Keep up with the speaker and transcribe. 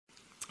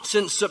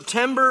Since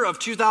September of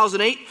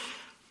 2008,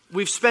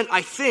 we've spent,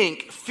 I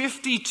think,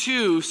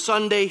 52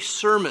 Sunday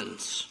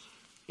sermons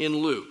in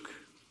Luke.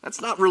 That's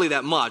not really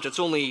that much. It's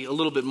only a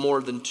little bit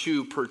more than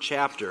 2 per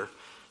chapter.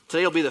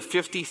 Today will be the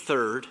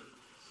 53rd.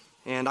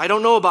 And I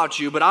don't know about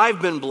you, but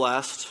I've been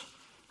blessed.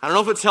 I don't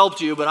know if it's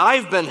helped you, but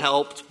I've been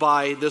helped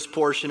by this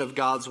portion of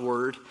God's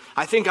Word.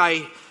 I think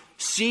I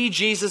see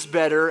Jesus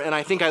better, and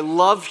I think I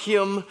love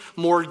Him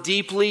more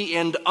deeply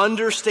and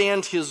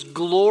understand His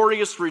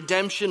glorious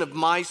redemption of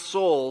my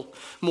soul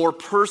more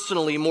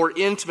personally, more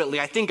intimately.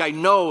 I think I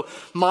know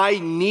my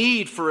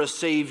need for a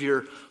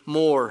Savior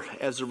more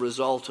as a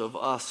result of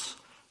us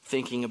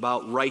thinking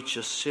about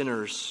righteous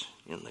sinners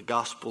in the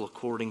gospel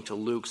according to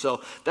Luke.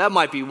 So that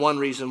might be one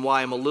reason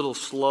why I'm a little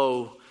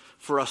slow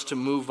for us to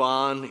move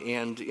on,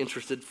 and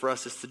interested for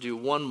us is to do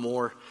one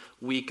more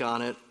week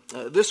on it.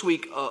 This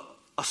week,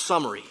 a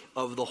summary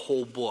of the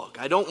whole book.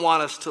 I don't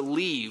want us to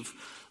leave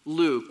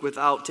Luke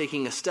without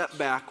taking a step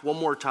back one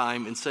more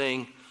time and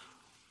saying,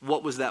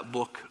 what was that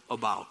book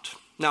about?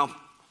 Now,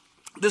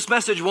 this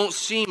message won't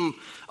seem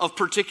of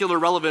particular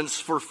relevance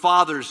for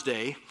Father's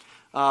Day.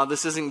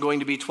 This isn't going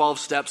to be 12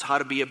 steps how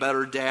to be a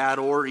better dad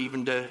or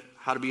even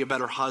how to be a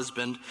better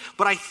husband.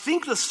 But I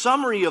think the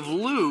summary of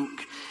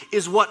Luke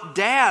is what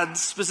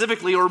dads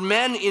specifically, or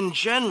men in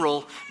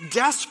general,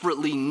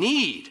 desperately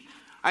need.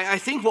 I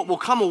think what we'll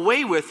come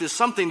away with is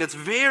something that's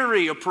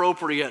very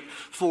appropriate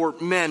for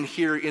men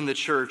here in the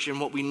church and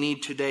what we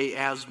need today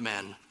as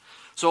men.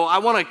 So I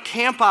want to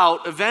camp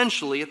out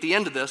eventually at the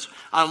end of this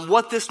on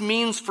what this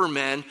means for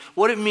men,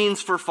 what it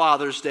means for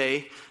Father's Day.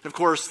 And of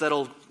course,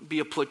 that'll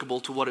be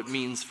applicable to what it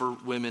means for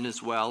women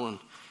as well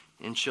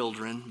and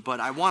children. But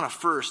I want to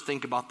first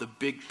think about the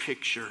big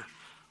picture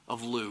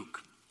of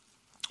Luke.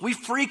 We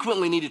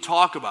frequently need to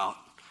talk about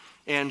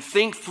and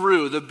think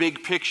through the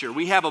big picture.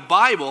 We have a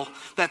Bible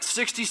that's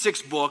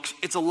 66 books.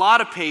 It's a lot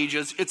of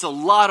pages. It's a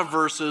lot of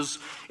verses.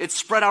 It's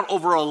spread out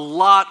over a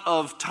lot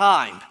of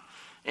time.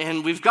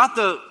 And we've got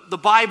the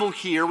Bible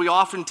here. We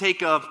often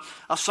take a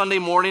Sunday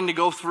morning to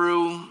go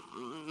through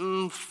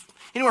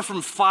anywhere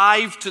from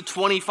 5 to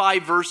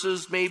 25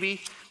 verses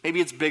maybe. Maybe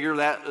it's bigger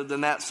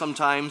than that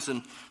sometimes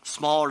and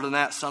smaller than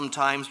that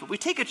sometimes. But we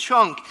take a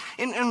chunk,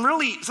 and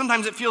really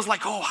sometimes it feels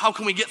like, oh, how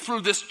can we get through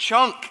this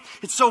chunk?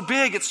 It's so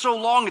big, it's so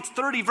long, it's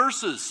 30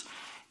 verses.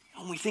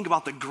 When we think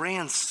about the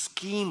grand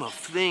scheme of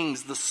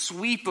things, the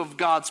sweep of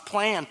God's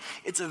plan,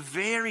 it's a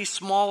very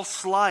small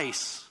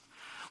slice.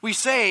 We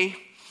say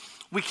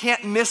we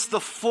can't miss the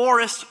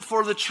forest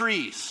for the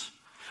trees.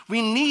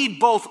 We need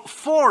both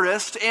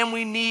forest and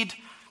we need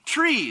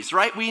trees,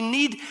 right? We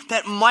need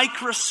that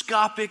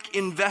microscopic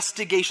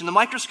investigation, the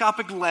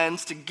microscopic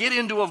lens to get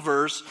into a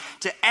verse,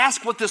 to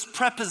ask what this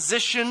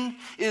preposition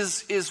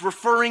is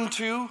referring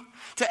to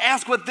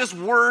ask what this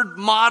word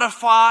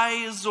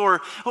modifies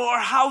or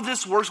how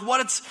this works,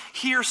 what it's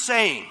here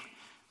saying.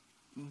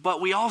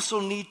 But we also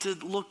need to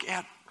look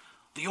at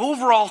the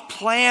overall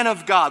plan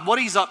of God, what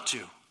He's up to,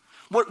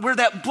 where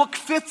that book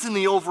fits in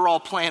the overall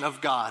plan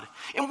of God,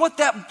 and what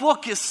that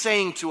book is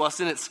saying to us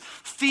in its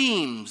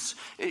themes,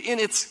 in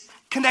its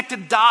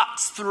connected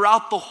dots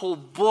throughout the whole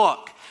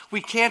book.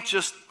 We can't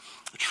just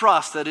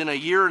trust that in a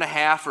year and a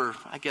half, or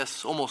I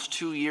guess almost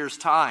 2 years'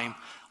 time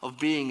of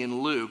being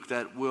in Luke,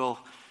 that we'll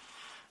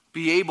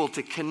be able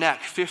to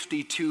connect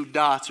 52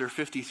 dots or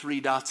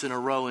 53 dots in a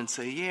row and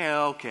say,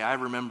 yeah, okay, I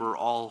remember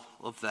all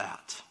of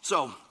that.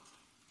 So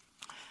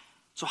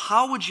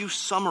how would you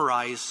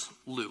summarize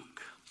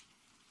Luke?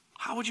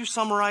 How would you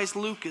summarize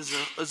Luke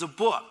as a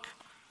book?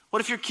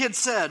 What if your kid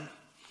said,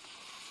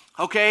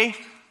 okay,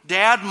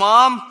 Dad,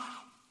 Mom,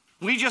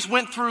 we just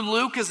went through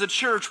Luke as a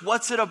church.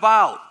 What's it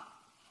about?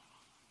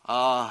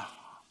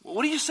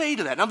 What do you say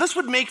to that? Now, this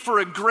would make for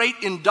a great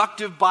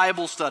inductive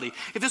Bible study.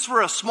 If this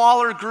were a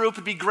smaller group,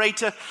 it'd be great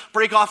to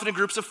break off into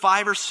groups of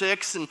 5 or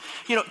 6 and,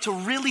 to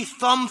really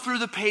thumb through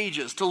the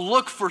pages, to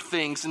look for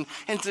things and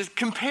to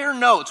compare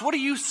notes. What are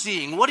you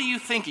seeing? What are you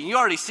thinking? You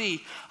already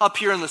see up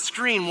here on the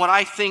screen what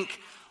I think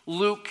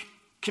Luke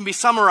can be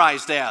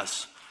summarized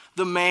as: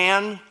 the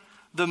man,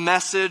 the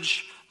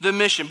message, the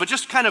mission. But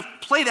just kind of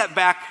play that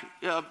back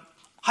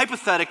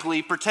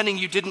hypothetically, pretending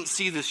you didn't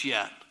see this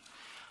yet.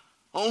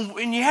 Oh,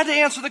 and you had to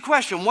answer the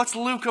question, what's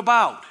Luke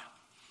about?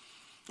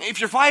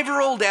 If your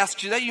 5-year-old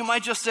asks you that, you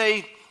might just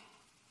say,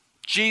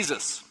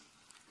 Jesus.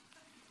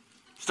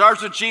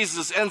 Starts with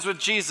Jesus, ends with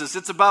Jesus.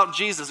 It's about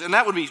Jesus. And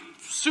that would be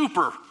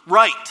super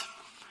right.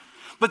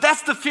 But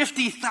that's the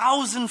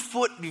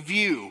 50,000-foot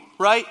view,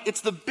 right?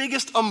 It's the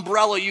biggest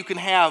umbrella you can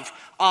have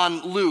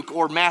on Luke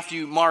or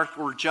Matthew, Mark,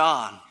 or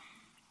John.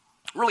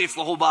 Really, it's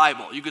the whole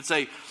Bible. You could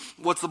say,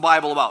 what's the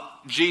Bible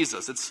about?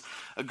 Jesus. It's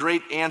a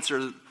great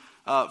answer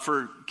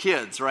for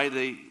kids, right?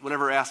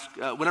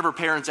 Whenever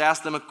parents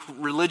ask them a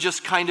religious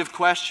kind of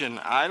question,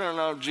 I don't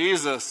know,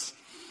 Jesus.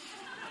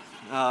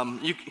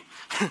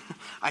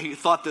 I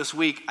thought this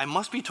week, I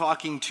must be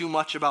talking too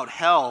much about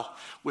hell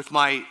with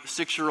my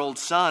 6-year-old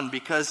son,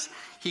 because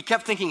he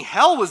kept thinking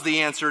hell was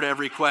the answer to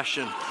every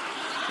question.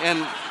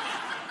 And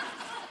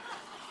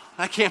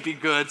that can't be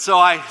good. So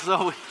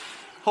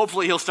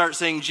Hopefully he'll start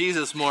saying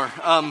Jesus more.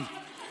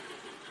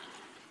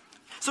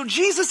 So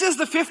Jesus is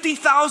the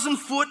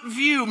 50,000-foot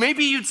view.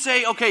 Maybe you'd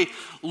say, okay,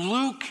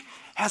 Luke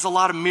has a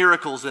lot of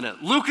miracles in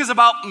it. Luke is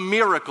about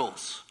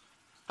miracles.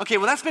 Okay,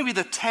 well, that's maybe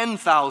the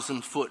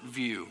 10,000-foot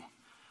view.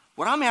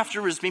 What I'm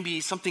after is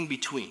maybe something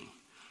between.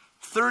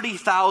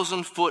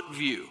 30,000-foot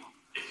view.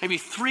 Maybe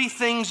three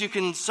things you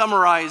can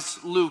summarize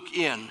Luke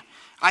in.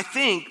 I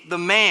think the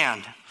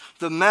man,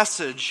 the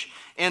message,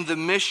 and the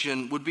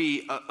mission would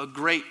be a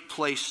great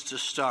place to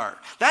start.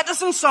 That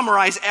doesn't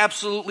summarize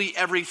absolutely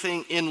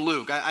everything in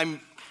Luke.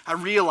 I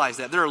realize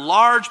that. There are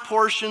large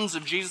portions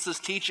of Jesus'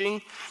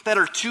 teaching that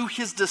are to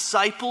his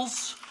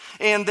disciples,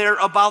 and they're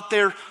about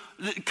their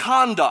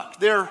conduct,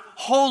 their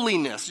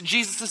holiness.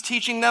 Jesus is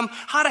teaching them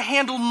how to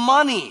handle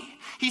money.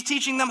 He's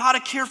teaching them how to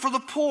care for the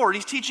poor.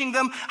 He's teaching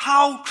them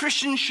how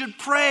Christians should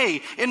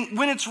pray and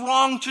when it's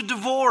wrong to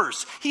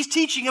divorce. He's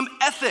teaching them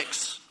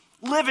ethics,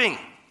 living.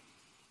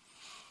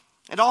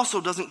 It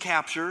also doesn't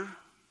capture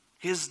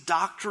his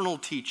doctrinal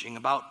teaching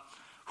about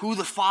who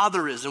the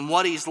Father is and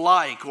what he's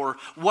like, or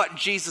what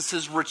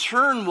Jesus'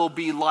 return will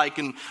be like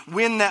and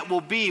when that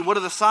will be. What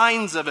are the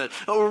signs of it?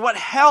 Or what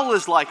hell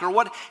is like, or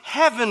what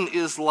heaven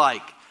is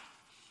like.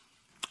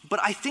 But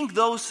I think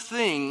those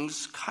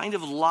things kind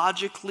of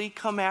logically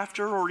come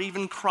after, or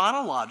even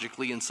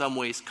chronologically in some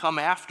ways come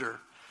after,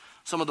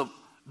 some of the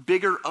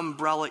bigger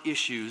umbrella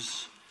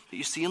issues that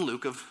you see in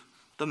Luke of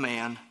the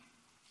man,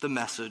 the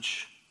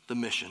message, the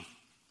mission.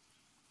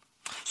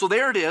 So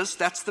there it is.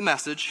 That's the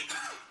message.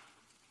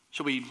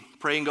 Shall we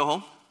pray and go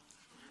home?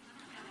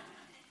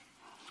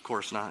 Of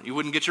course not. You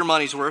wouldn't get your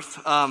money's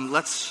worth.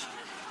 Let's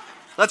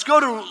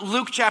go to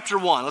Luke chapter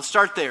 1. Let's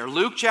start there.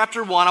 Luke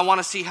chapter 1, I want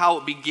to see how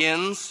it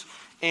begins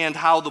and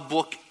how the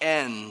book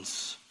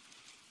ends.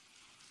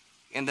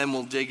 And then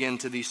we'll dig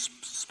into these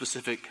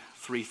specific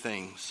three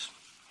things.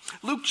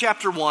 Luke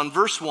chapter 1,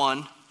 verse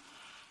 1.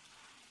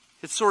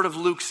 It's sort of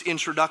Luke's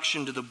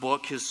introduction to the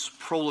book, his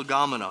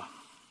prolegomena.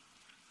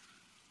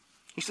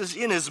 He says,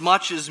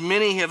 "Inasmuch as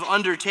many have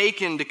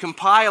undertaken to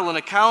compile an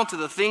account of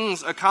the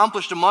things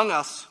accomplished among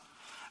us,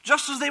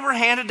 just as they were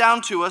handed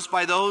down to us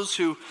by those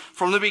who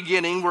from the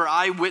beginning were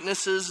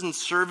eyewitnesses and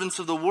servants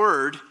of the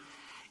word,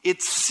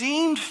 it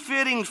seemed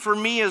fitting for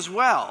me as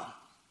well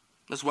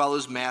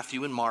as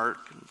Matthew and Mark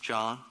and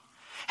John,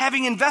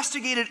 having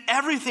investigated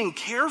everything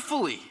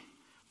carefully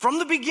from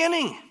the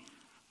beginning,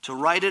 to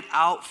write it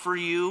out for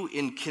you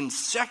in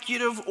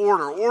consecutive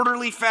order,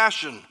 orderly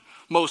fashion,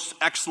 most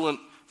excellent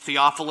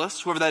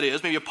Theophilus," whoever that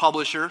is, maybe a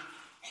publisher,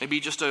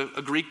 maybe just a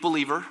Greek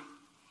believer,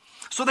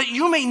 "so that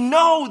you may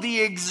know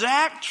the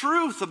exact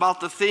truth about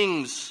the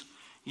things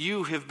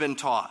you have been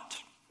taught."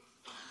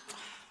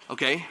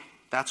 Okay,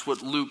 that's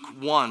what Luke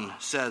 1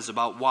 says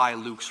about why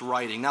Luke's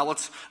writing. Now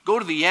let's go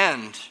to the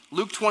end,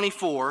 Luke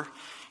 24,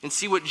 and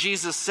see what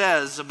Jesus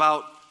says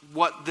about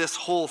what this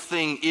whole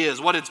thing is,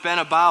 what it's been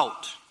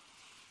about.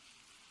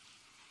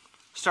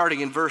 Starting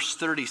in verse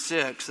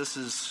 36, this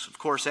is, of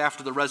course,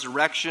 after the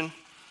resurrection.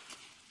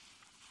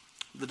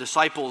 The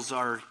disciples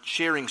are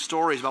sharing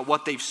stories about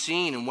what they've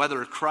seen and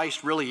whether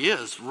Christ really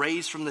is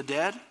raised from the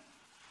dead.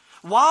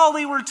 While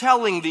they were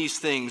telling these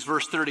things,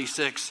 verse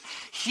 36,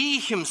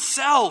 he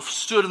himself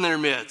stood in their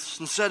midst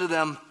and said to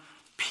them,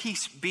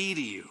 "Peace be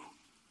to you."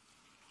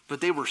 But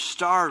they were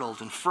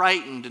startled and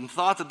frightened and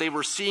thought that they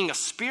were seeing a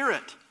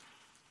spirit.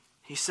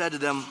 He said to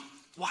them,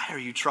 "Why are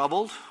you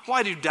troubled?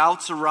 Why do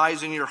doubts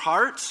arise in your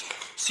hearts?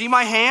 See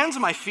my hands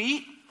and my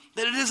feet,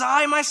 that it is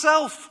I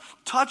myself.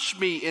 Touch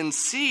me and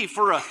see,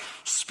 for a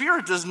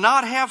spirit does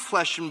not have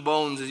flesh and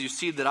bones as you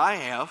see that I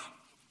have."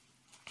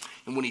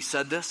 And when he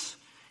said this,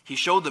 he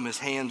showed them his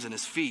hands and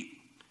his feet.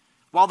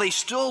 While they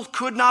still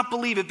could not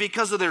believe it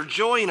because of their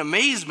joy and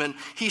amazement,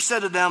 he said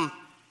to them,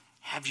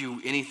 "Have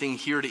you anything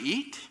here to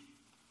eat?"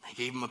 They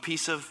gave him a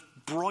piece of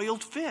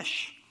broiled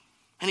fish,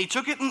 and he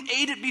took it and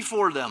ate it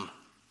before them.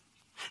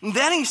 And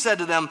then he said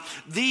to them,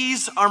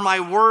 "These are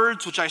my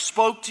words which I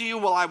spoke to you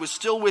while I was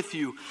still with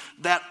you,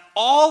 that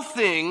all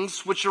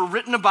things which are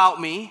written about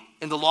me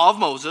in the law of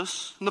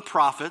Moses and the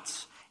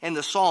prophets and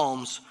the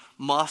Psalms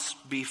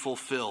must be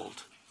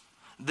fulfilled."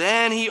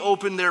 Then he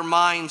opened their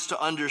minds to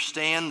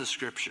understand the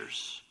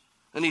scriptures.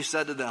 And he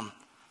said to them,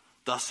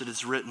 "Thus it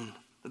is written,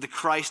 that the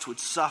Christ would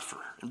suffer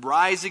and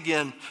rise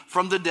again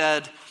from the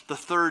dead the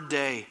third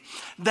day,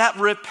 that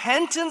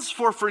repentance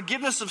for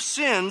forgiveness of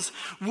sins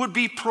would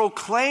be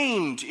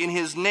proclaimed in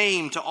his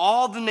name to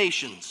all the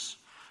nations,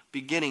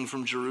 beginning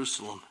from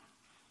Jerusalem.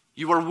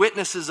 You are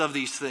witnesses of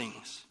these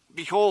things.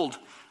 Behold,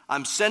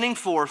 I'm sending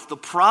forth the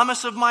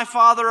promise of my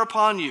Father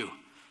upon you,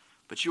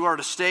 but you are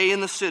to stay in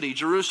the city,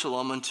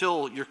 Jerusalem,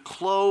 until you're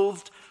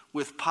clothed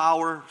with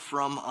power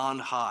from on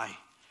high."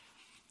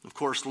 Of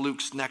course,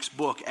 Luke's next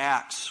book,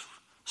 Acts,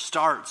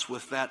 starts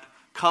with that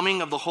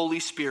coming of the Holy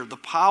Spirit, the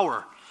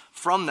power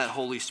from that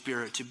Holy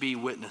Spirit to be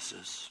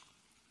witnesses.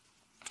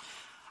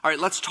 All right,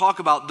 let's talk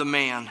about the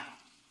man.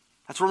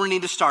 That's where we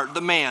need to start,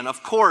 the man.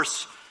 Of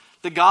course,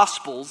 the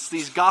Gospels,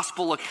 these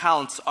gospel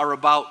accounts are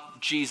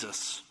about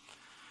Jesus.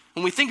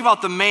 When we think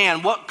about the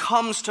man, what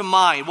comes to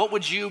mind? What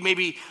would you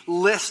maybe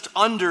list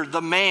under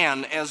the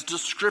man as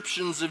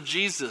descriptions of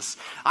Jesus?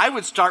 I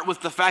would start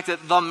with the fact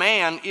that the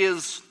man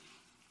is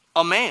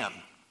a man.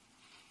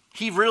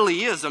 He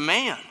really is a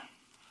man.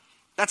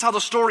 That's how the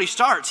story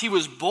starts. He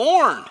was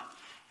born.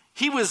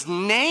 He was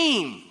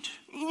named.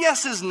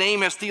 Yes, his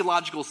name has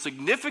theological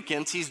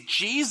significance. He's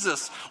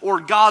Jesus or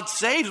God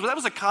saves, but that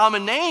was a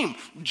common name.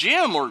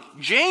 Jim or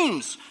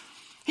James.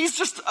 He's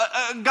just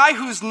a guy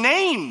who's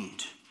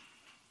named.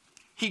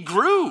 He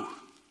grew.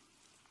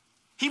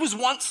 He was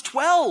once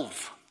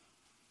 12.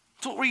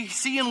 That's what we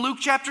see in Luke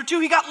chapter 2.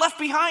 He got left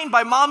behind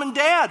by mom and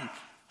dad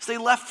as they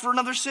left for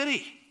another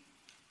city.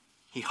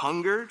 He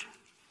hungered.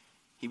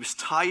 He was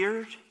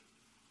tired.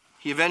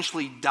 He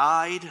eventually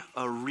died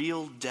a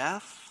real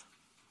death.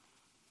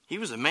 He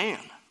was a man.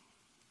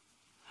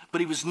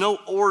 But he was no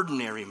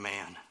ordinary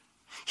man.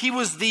 He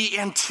was the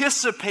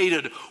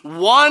anticipated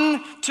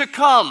one to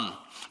come.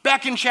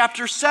 Back in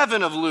chapter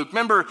 7 of Luke,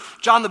 remember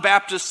John the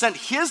Baptist sent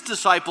his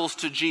disciples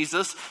to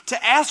Jesus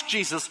to ask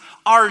Jesus,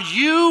 are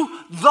you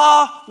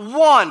the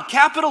one?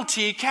 Capital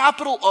T,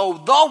 capital O,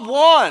 the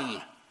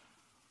one.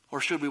 Or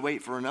should we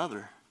wait for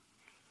another?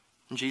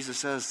 And Jesus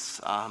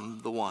says, I'm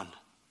the one,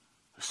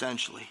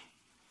 essentially.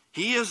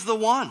 He is the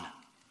one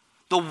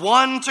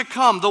to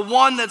come, the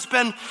one that's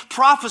been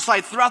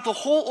prophesied throughout the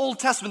whole Old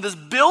Testament, this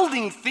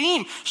building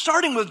theme,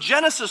 starting with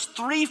Genesis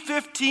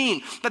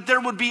 3:15, that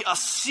there would be a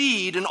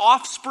seed, an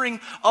offspring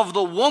of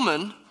the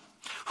woman,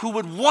 who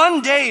would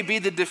one day be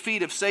the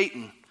defeat of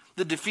Satan,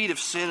 the defeat of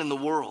sin in the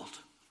world.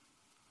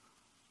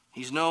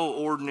 He's no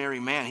ordinary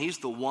man. He's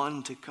the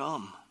one to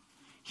come.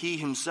 He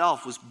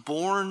himself was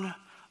born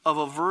of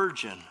a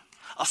virgin.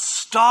 A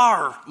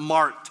star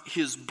marked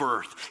his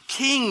birth.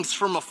 Kings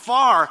from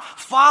afar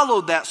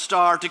followed that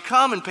star to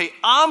come and pay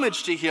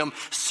homage to him.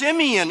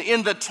 Simeon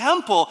in the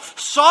temple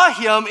saw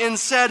him and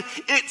said,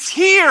 it's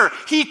here.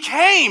 He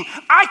came.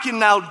 I can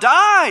now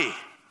die.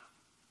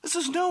 This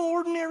is no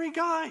ordinary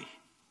guy.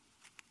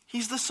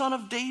 He's the son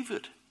of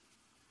David.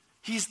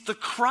 He's the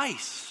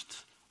Christ,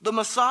 the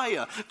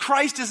Messiah.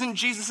 Christ isn't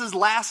Jesus'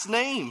 last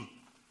name.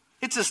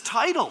 It's his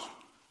title.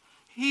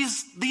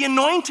 He's the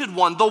anointed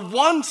one, the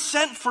one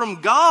sent from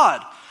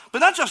God. But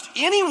not just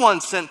anyone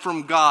sent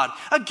from God.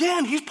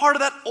 Again, he's part of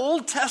that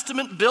Old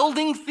Testament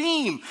building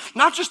theme.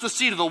 Not just the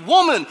seed of the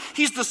woman.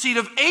 He's the seed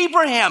of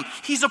Abraham.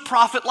 He's a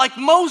prophet like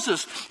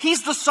Moses.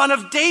 He's the son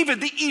of David,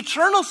 the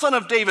eternal son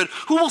of David,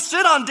 who will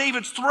sit on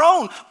David's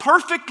throne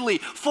perfectly,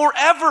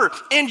 forever,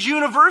 and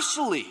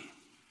universally.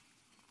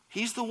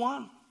 He's the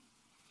one.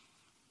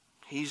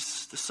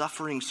 He's the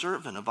suffering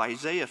servant of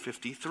Isaiah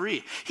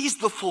 53. He's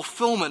the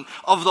fulfillment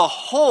of the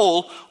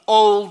whole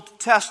Old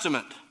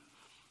Testament.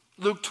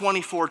 Luke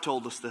 24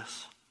 told us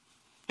this.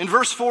 In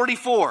verse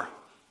 44,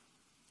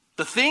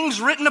 the things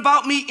written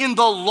about me in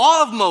the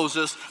law of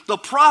Moses, the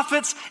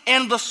prophets,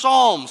 and the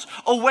Psalms,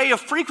 a way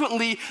of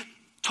frequently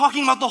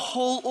talking about the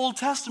whole Old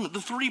Testament, the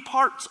three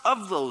parts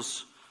of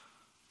those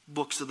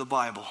books of the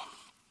Bible.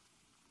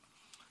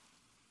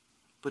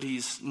 But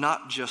he's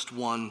not just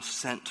one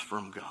sent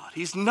from God.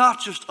 He's not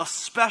just a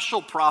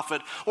special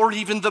prophet or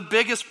even the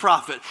biggest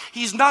prophet.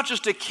 He's not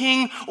just a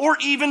king or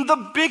even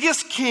the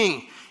biggest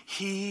king.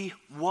 He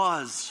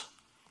was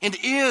and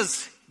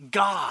is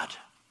God.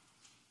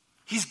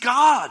 He's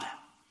God.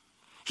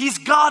 He's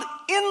God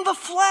in the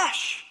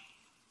flesh,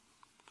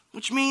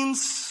 which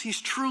means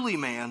he's truly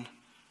man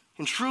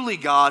and truly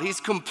God. He's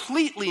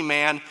completely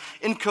man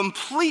and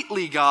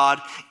completely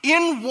God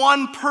in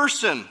one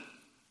person.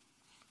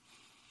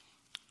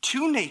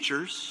 Two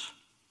natures,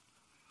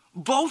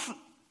 both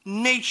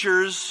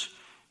natures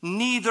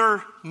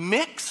neither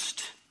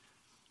mixed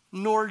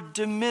nor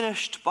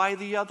diminished by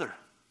the other.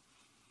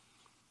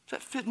 Is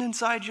that fitting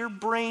inside your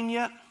brain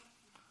yet?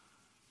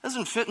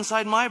 Doesn't fit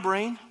inside my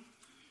brain.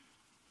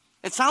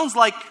 It sounds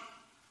like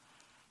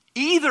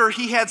either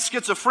he had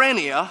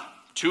schizophrenia,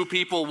 two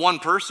people, one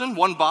person,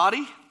 one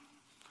body,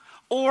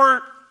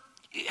 or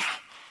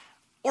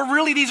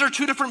really these are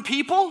two different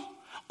people.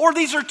 Or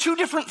these are two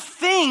different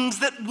things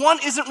that one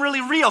isn't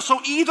really real.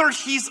 So either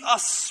he's a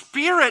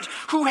spirit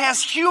who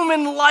has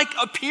human-like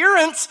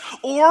appearance,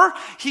 or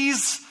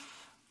he's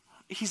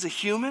a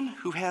human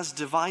who has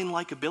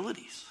divine-like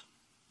abilities.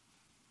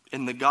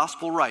 And the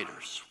gospel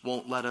writers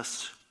won't let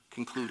us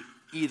conclude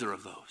either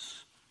of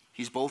those.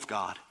 He's both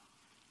God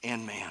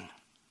and man.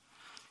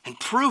 And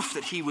proof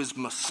that he was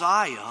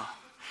Messiah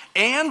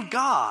and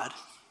God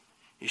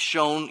is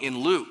shown in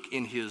Luke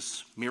in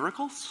his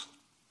miracles,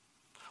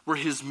 where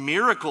his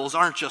miracles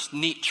aren't just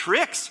neat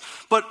tricks,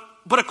 but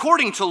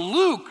according to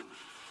Luke,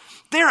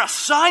 they're a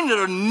sign that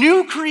a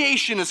new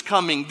creation is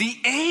coming. The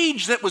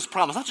age that was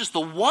promised, not just the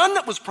one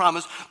that was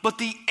promised, but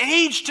the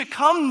age to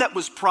come that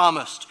was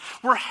promised,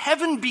 where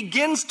heaven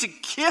begins to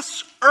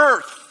kiss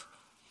earth.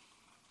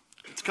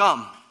 It's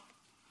come.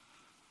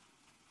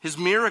 His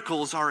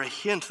miracles are a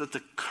hint that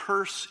the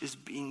curse is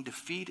being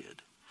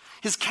defeated.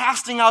 His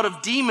casting out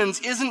of demons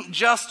isn't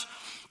just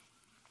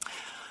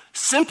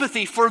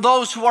sympathy for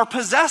those who are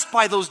possessed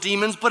by those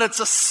demons, but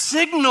it's a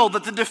signal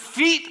that the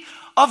defeat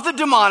of the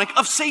demonic,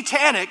 of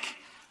satanic,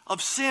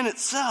 of sin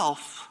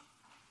itself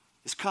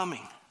is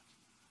coming.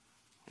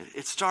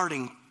 It's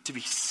starting to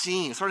be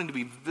seen. It's starting to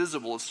be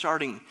visible. It's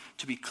starting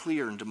to be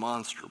clear and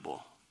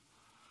demonstrable.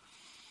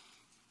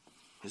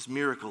 His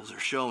miracles are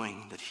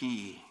showing that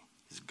he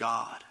is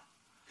God.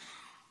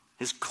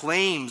 His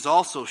claims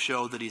also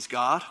show that he's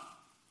God.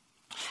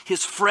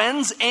 His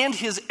friends and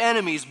his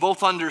enemies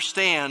both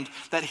understand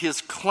that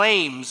his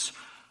claims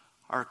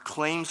are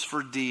claims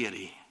for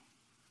deity.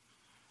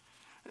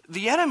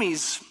 The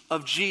enemies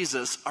of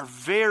Jesus are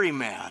very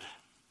mad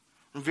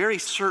and very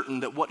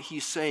certain that what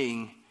he's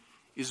saying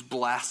is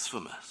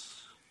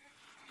blasphemous.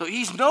 So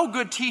he's no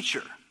good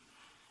teacher.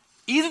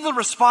 Either the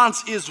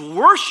response is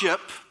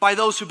worship by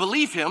those who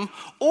believe him,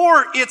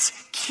 or it's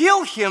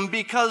kill him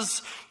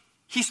because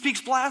he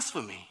speaks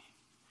blasphemy.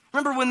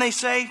 Remember when they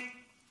say,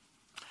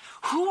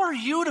 "Who are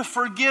you to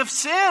forgive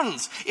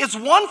sins?" It's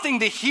one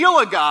thing to heal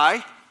a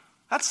guy.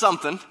 That's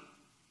something.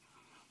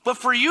 But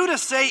for you to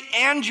say,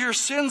 "and your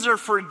sins are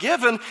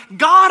forgiven,"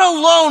 God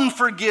alone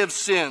forgives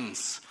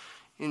sins.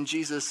 And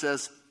Jesus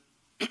says,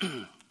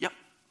 "Yep,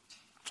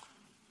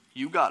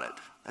 you got it.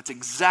 That's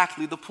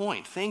exactly the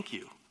point. Thank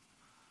you."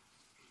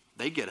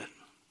 They get it.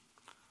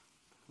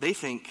 They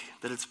think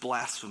that it's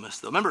blasphemous,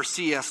 though. Remember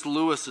C.S.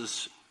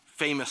 Lewis's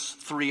famous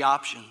 3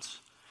 options.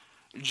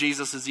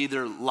 Jesus is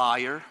either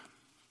liar,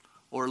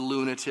 or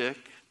lunatic,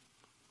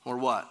 or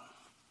what?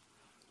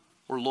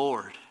 Or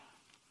Lord.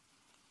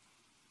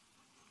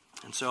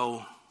 And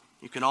so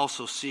you can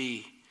also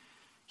see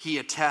he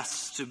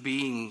attests to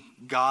being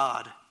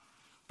God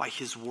by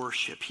his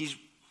worship. He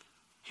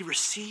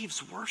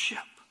receives worship.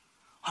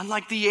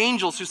 Unlike the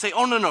angels who say,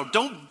 "Oh, no,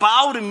 don't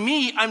bow to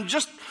me. I'm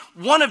just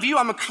one of you.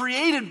 I'm a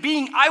created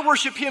being. I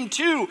worship him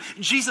too."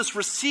 Jesus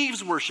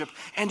receives worship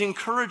and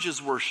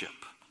encourages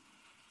worship.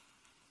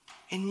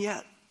 And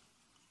yet,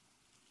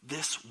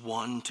 this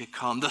one to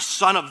come, the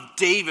Son of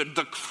David,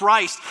 the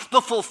Christ,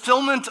 the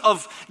fulfillment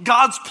of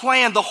God's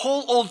plan, the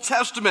whole Old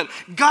Testament,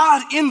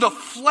 God in the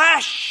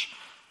flesh,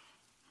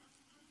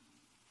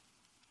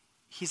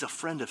 he's a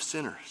friend of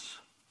sinners.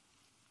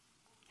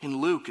 In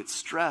Luke, it's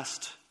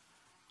stressed,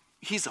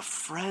 he's a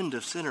friend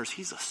of sinners.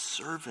 He's a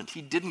servant.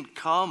 He didn't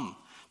come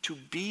to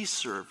be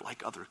served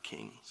like other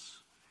kings.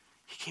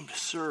 He came to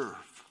serve.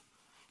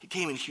 He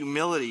came in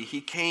humility.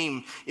 He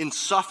came in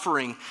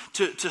suffering,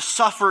 to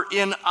suffer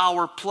in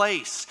our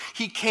place.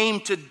 He came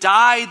to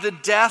die the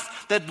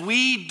death that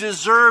we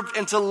deserved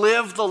and to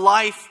live the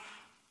life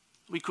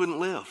we couldn't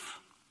live.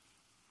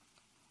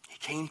 He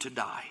came to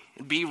die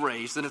and be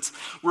raised. And it's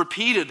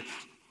repeated,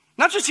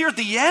 not just here at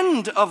the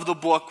end of the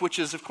book, which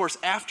is, of course,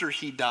 after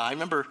he died.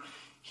 Remember,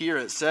 here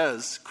it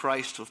says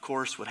Christ, of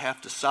course, would have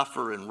to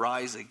suffer and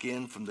rise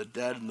again from the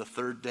dead on the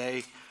 3rd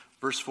day.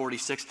 Verse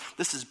 46.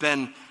 This has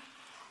been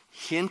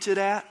hinted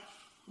at,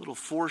 little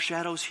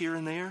foreshadows here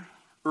and there,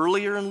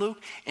 earlier in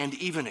Luke, and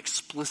even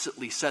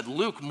explicitly said.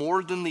 Luke,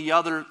 more than the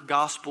other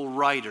gospel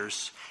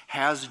writers,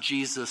 has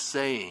Jesus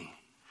saying,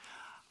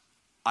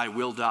 "I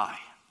will die.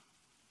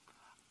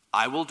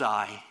 I will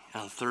die,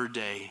 and on the 3rd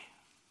day,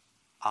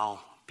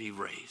 I'll be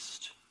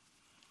raised."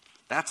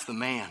 That's the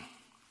man.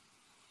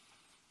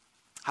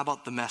 How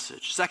about the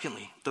message?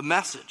 Secondly, the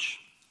message.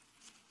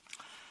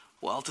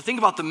 Well, to think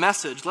about the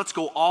message, let's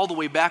go all the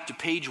way back to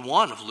page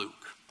 1 of Luke.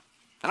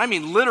 And I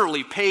mean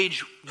literally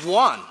page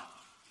 1.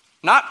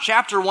 Not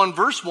chapter 1,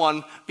 verse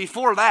 1.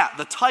 Before that,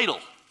 the title.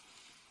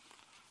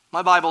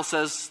 My Bible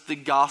says the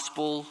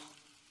gospel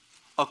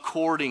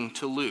according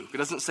to Luke. It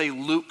doesn't say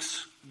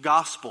Luke's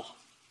gospel,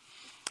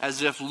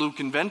 as if Luke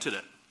invented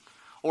it,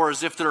 or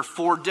as if there are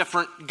 4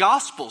 different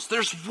gospels.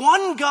 There's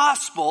one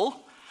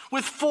gospel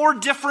with 4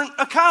 different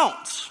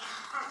accounts.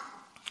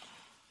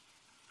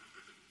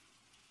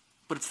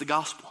 But it's the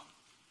gospel.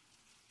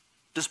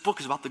 This book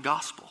is about the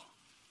gospel.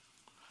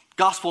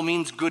 Gospel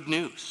means good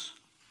news.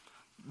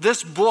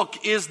 This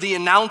book is the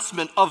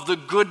announcement of the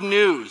good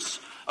news.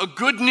 A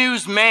good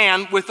news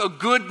man with a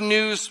good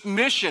news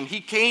mission.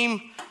 He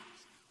came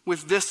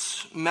with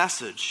this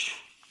message.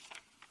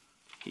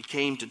 He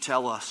came to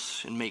tell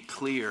us and make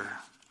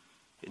clear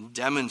and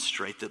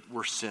demonstrate that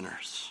we're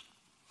sinners.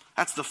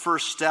 That's the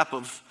first step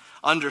of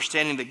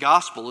understanding the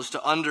gospel, is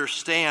to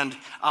understand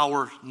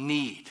our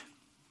need.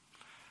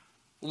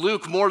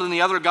 Luke, more than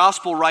the other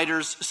gospel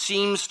writers,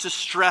 seems to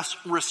stress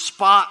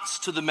response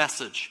to the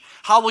message.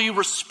 How will you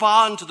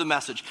respond to the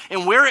message?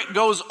 And where it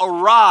goes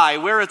awry,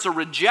 where it's a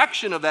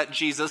rejection of that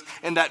Jesus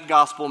and that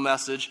gospel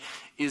message,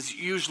 is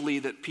usually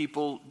that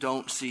people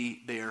don't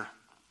see their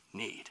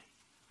need.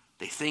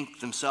 They think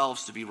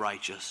themselves to be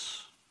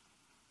righteous.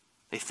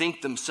 They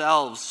think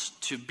themselves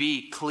to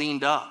be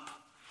cleaned up.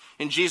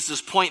 And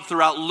Jesus' point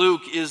throughout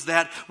Luke is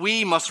that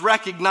we must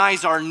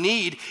recognize our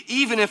need,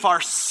 even if our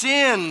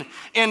sin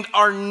and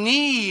our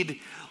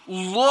need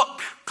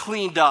look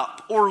cleaned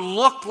up or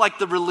look like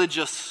the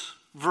religious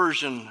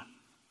version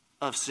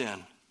of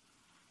sin.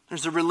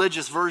 There's a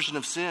religious version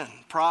of sin: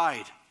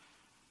 pride,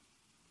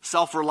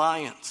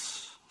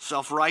 self-reliance,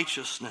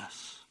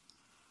 self-righteousness.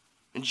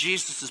 And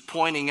Jesus is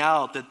pointing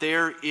out that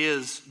there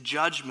is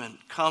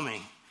judgment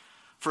coming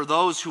for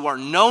those who are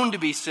known to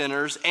be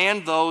sinners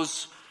and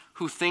those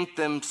who think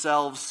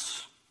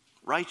themselves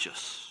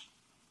righteous.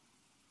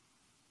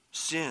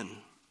 Sin,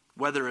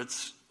 whether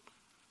it's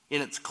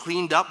in its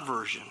cleaned up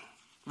version,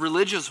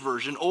 religious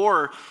version,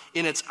 or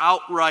in its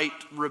outright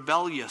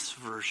rebellious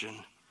version,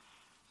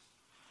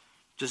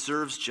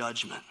 deserves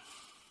judgment.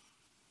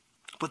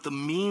 But the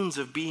means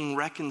of being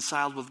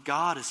reconciled with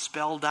God is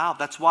spelled out.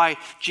 That's why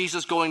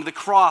Jesus going to the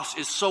cross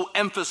is so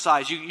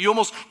emphasized. You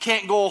almost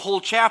can't go a whole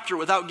chapter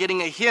without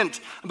getting a hint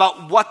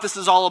about what this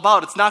is all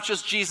about. It's not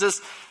just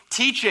Jesus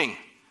teaching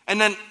and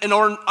then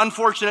an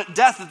unfortunate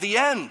death at the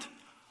end.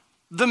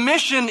 The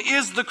mission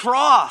is the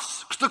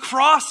cross. The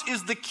cross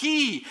is the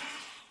key.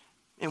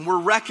 And we're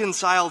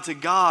reconciled to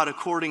God,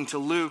 according to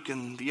Luke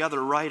and the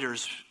other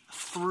writers,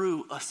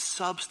 through a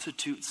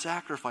substitute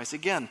sacrifice.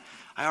 Again,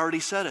 I already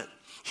said it.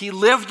 He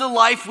lived the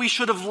life we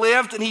should have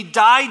lived, and he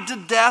died to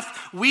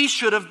death we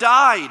should have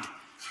died.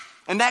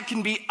 And that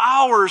can be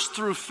ours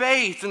through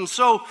faith. And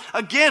so,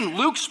 again,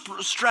 Luke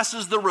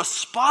stresses the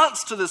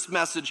response to this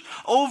message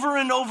over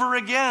and over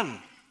again.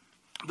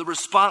 The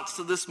response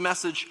to this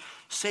message,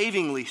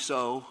 savingly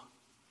so,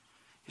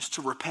 is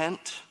to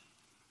repent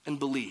and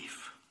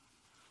believe,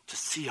 to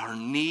see our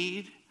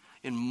need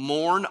and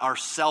mourn our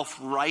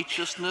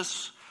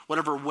self-righteousness,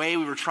 whatever way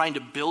we were trying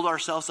to build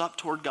ourselves up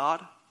toward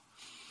God,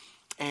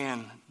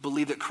 and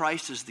believe that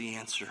Christ is the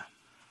answer.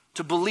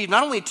 To believe,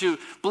 not only to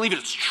believe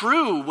it's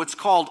true, what's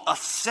called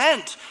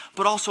assent,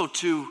 but also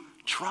to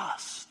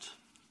trust,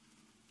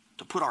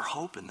 to put our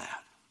hope in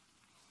that.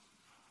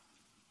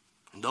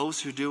 And those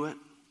who do it,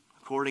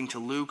 according to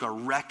Luke, are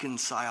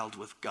reconciled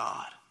with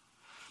God.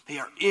 They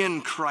are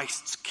in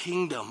Christ's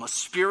kingdom, a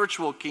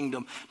spiritual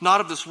kingdom, not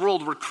of this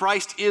world, where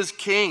Christ is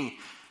king.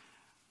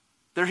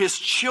 They're his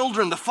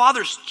children, the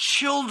Father's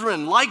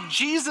children, like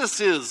Jesus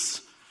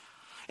is.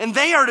 And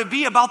they are to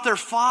be about their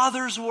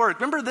Father's work.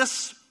 Remember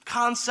this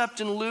concept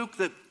in Luke,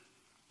 that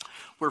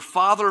where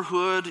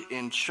fatherhood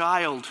and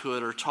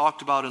childhood are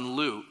talked about in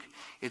Luke,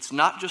 it's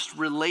not just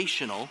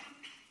relational,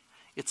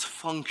 it's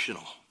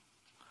functional.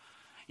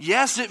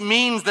 Yes, it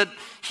means that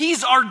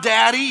he's our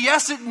daddy.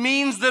 Yes, it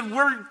means that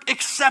we're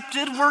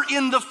accepted. We're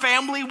in the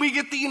family. We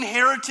get the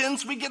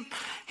inheritance. We get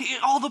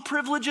all the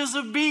privileges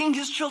of being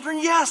his children.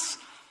 Yes.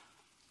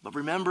 But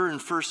remember, in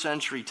first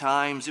century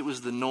times, it was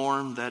the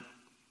norm that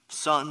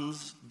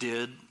sons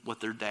did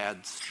what their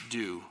dads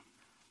do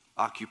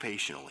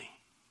occupationally.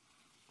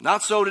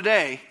 Not so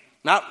today.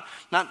 Not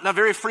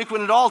very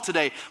frequent at all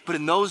today. But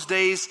in those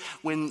days,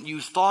 when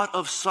you thought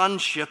of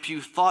sonship,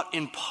 you thought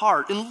in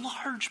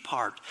large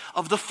part,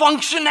 of the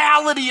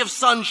functionality of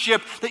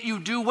sonship, that you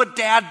do what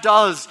dad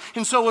does.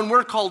 And so when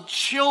we're called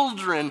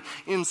children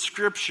in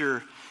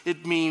Scripture,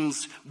 it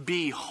means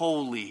be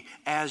holy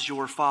as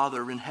your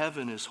Father in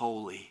heaven is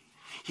holy.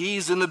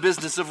 He's in the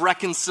business of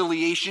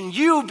reconciliation.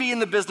 You be in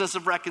the business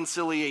of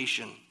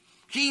reconciliation.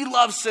 He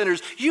loves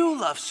sinners. You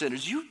love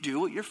sinners. You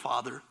do what your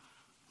Father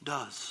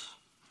does.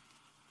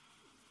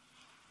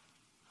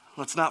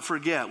 Let's not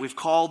forget, we've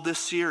called this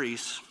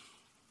series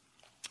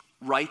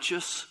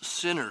Righteous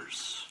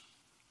Sinners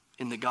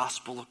in the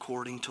Gospel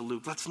according to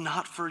Luke. Let's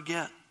not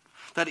forget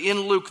that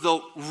in Luke, the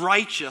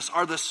righteous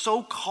are the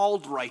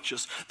so-called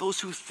righteous, those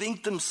who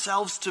think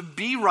themselves to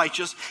be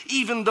righteous,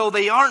 even though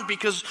they aren't,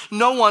 because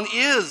no one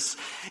is.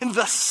 And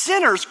the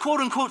sinners,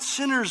 quote-unquote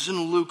sinners in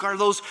Luke, are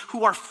those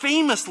who are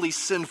famously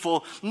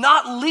sinful,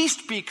 not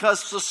least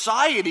because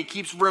society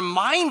keeps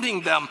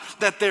reminding them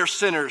that they're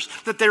sinners,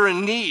 that they're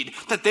in need,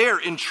 that they're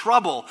in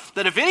trouble,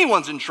 that if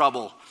anyone's in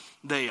trouble,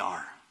 they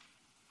are.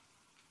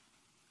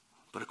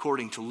 But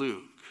according to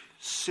Luke,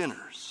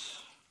 sinners,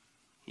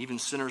 even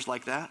sinners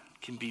like that,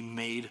 can be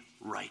made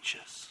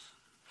righteous.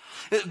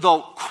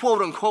 Though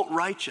quote-unquote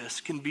righteous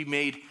can be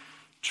made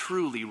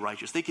truly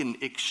righteous. They can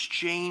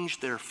exchange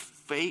their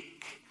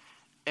fake,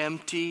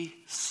 empty,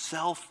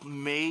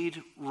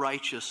 self-made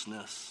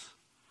righteousness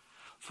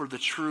for the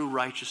true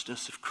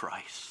righteousness of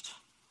Christ.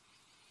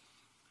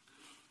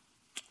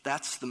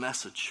 That's the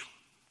message.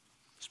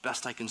 As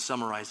best I can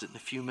summarize it in a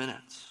few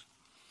minutes.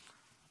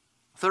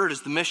 Third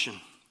is the mission.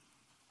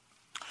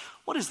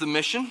 What is the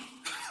mission?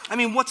 I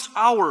mean, what's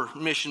our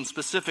mission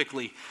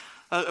specifically?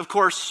 Of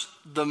course,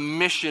 the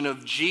mission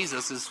of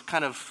Jesus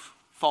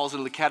falls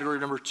into the category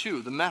number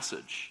 2, the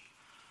message.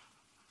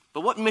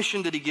 But what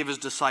mission did he give his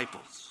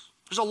disciples?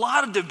 There's a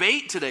lot of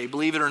debate today,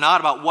 believe it or not,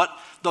 about what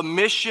the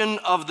mission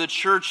of the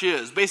church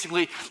is.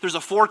 Basically, there's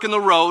a fork in the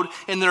road,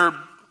 and there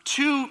are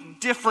 2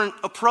 different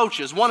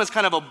approaches. One is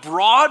kind of a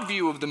broad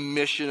view of the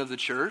mission of the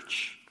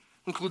church,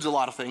 includes a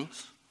lot of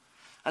things.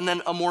 And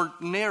then a more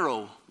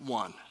narrow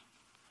one.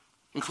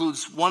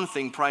 Includes one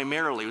thing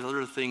primarily, with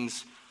other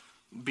things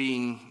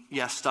being,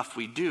 yes, stuff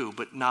we do,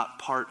 but not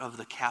part of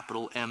the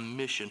capital M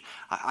mission.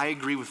 I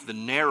agree with the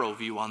narrow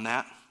view on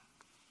that.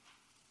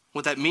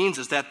 What that means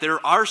is that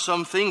there are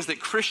some things that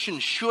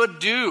Christians should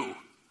do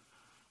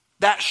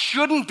that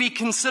shouldn't be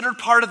considered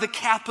part of the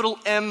capital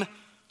M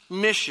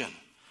mission.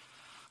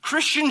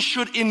 Christians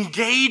should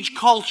engage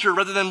culture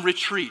rather than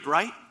retreat,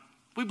 right?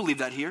 We believe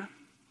that here.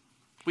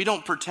 We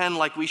don't pretend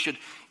like we should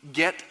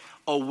get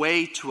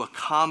away to a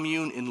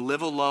commune and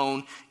live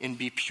alone and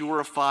be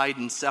purified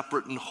and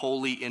separate and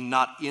holy and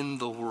not in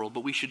the world,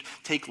 but we should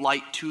take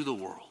light to the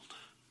world.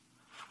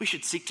 We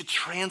should seek to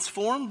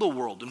transform the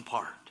world in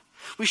part.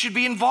 We should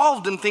be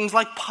involved in things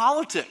like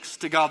politics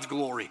to God's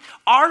glory,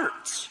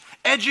 arts,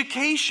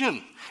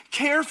 education,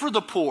 care for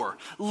the poor,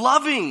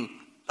 loving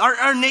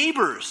our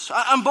neighbors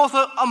on both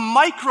a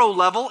micro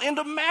level and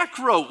a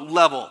macro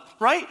level,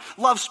 right?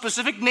 Love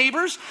specific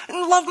neighbors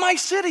and love my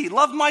city,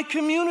 love my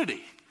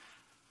community.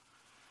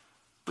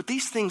 But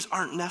these things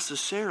aren't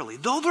necessarily,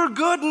 though they're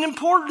good and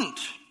important,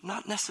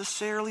 not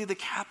necessarily the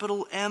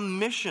capital M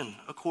mission,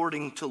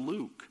 according to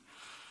Luke.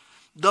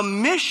 The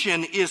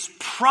mission is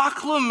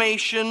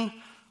proclamation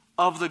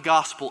of the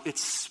gospel.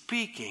 It's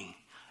speaking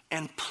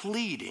and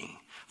pleading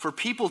for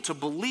people to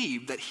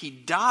believe that he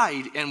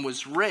died and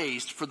was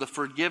raised for the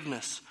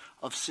forgiveness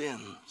of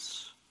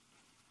sins.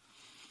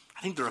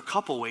 I think there are a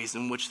couple ways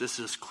in which this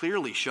is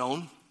clearly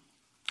shown.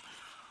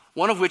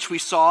 One of which we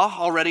saw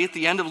already at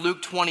the end of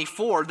Luke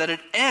 24, that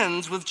it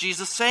ends with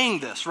Jesus saying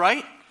this,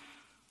 right?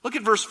 Look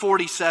at verse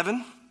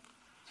 47.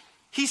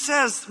 He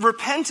says,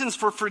 repentance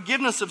for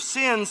forgiveness of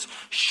sins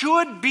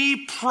should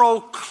be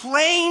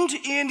proclaimed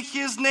in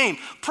his name.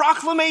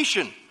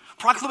 Proclamation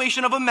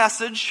of a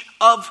message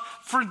of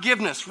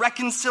forgiveness,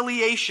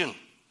 reconciliation.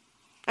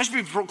 That should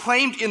be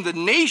proclaimed in the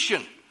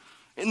nation,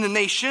 in the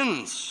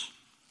nations,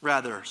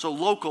 rather, so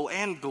local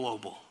and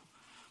global.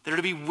 They're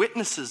to be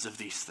witnesses of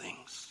these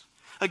things.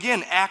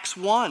 Again, Acts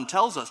 1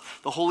 tells us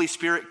the Holy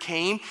Spirit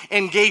came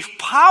and gave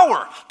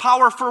power.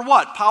 Power for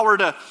what? Power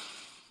to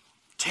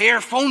tear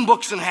phone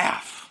books in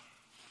half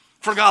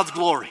for God's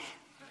glory.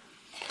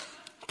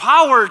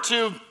 Power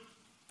to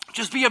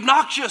just be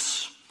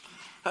obnoxious.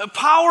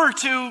 Power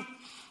to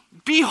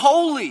be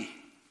holy.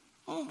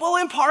 Well,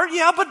 in part,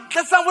 yeah, but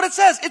that's not what it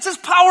says. It says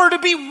power to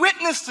be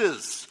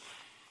witnesses.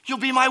 You'll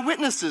be my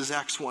witnesses,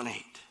 Acts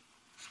 1:8.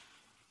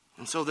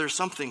 And so there's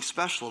something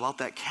special about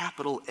that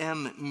capital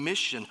M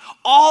mission.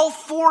 All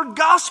four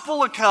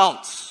gospel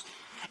accounts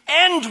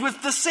end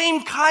with the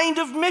same kind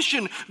of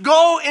mission.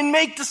 Go and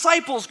make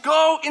disciples.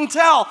 Go and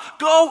tell.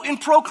 Go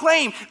and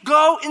proclaim.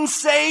 Go and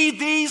say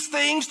these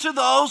things to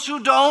those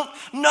who don't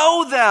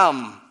know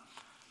them.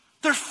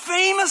 They're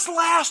famous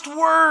last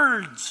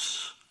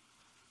words.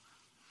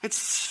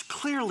 It's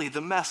clearly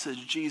the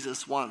message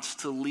Jesus wants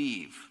to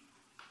leave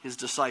his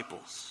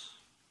disciples.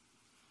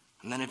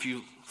 And then if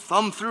you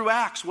thumb through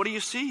Acts, what do you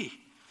see?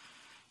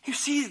 You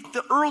see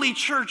the early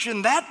church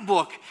in that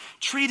book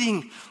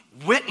treating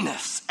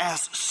witness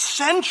as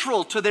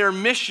central to their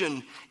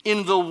mission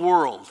in the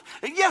world.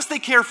 Yes, they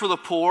care for the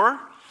poor.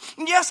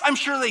 Yes, I'm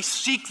sure they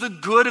seek the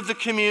good of the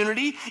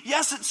community.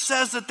 Yes, it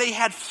says that they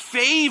had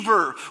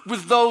favor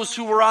with those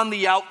who were on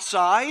the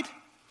outside.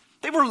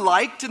 They were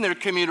liked in their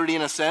community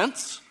in a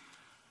sense,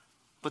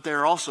 but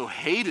they're also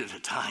hated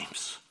at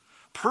times,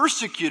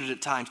 persecuted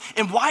at times.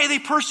 And why are they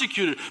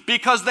persecuted?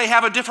 Because they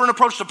have a different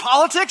approach to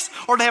politics,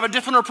 or they have a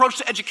different approach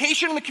to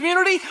education in the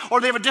community,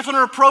 or they have a different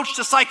approach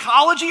to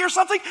psychology or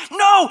something?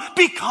 No,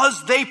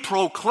 because they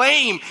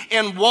proclaim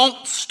and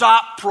won't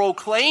stop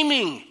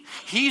proclaiming.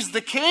 He's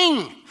the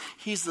King.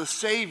 He's the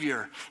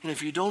Savior. And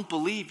if you don't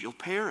believe, you'll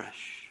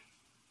perish.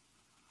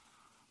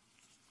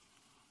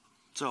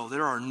 So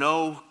there are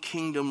no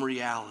kingdom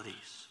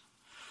realities.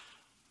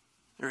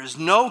 There is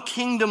no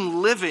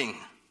kingdom living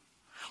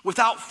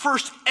without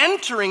first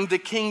entering the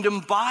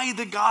kingdom by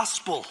the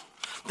gospel.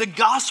 The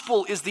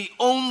gospel is the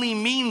only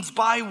means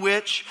by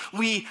which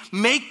we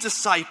make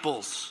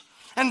disciples,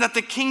 and that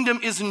the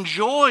kingdom is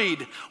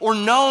enjoyed or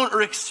known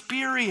or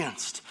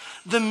experienced.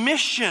 The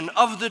mission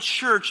of the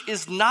church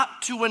is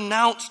not to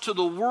announce to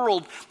the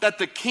world that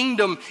the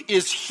kingdom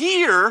is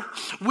here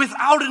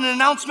without an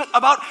announcement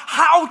about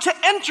how to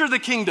enter the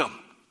kingdom.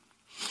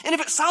 And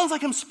if it sounds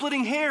like I'm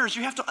splitting hairs,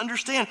 you have to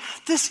understand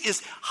this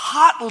is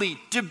hotly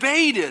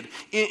debated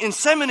in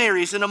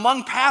seminaries and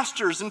among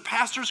pastors and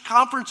pastors'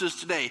 conferences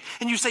today.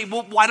 And you say,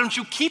 well, why don't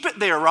you keep it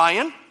there,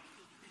 Ryan?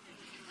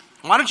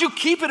 Why don't you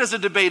keep it as a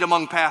debate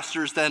among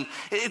pastors then?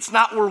 It's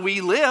not where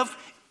we live.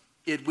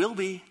 It will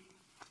be.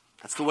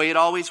 That's the way it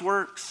always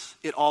works.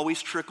 It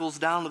always trickles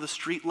down to the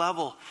street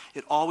level.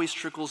 It always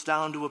trickles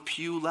down to a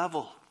pew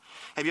level.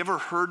 Have you ever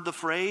heard the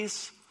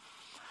phrase?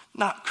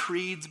 Not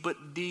creeds,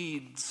 but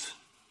deeds.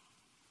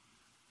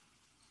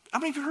 How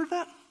many of you heard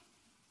that?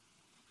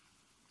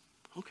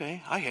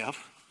 Okay, I have.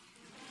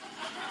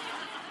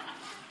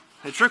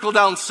 It trickled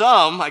down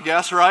some, I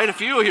guess, right? A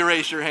few of you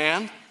raised your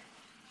hand.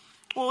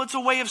 Well, it's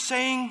a way of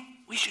saying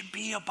we should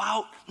be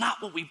about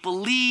not what we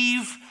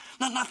believe,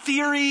 not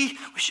theory.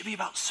 We should be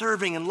about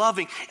serving and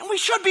loving. And we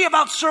should be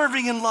about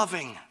serving and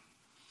loving.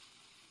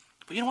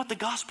 But you know what? The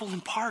gospel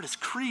in part is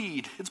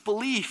creed. It's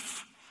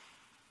belief.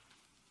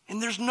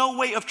 And there's no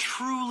way of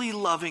truly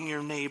loving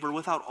your neighbor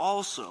without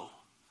also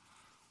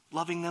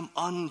loving them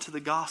unto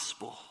the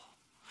gospel.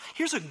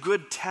 Here's a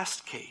good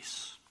test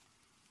case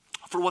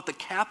for what the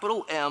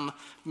capital M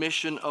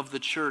mission of the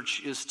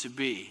church is to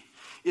be.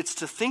 It's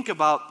to think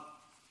about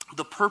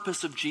the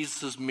purpose of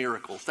Jesus'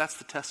 miracles. That's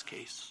the test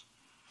case.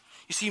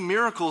 You see,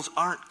 miracles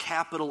aren't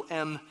capital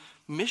M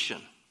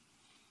mission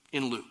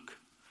in Luke.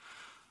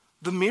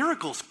 The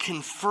miracles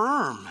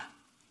confirm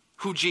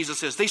who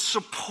Jesus is. They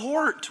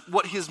support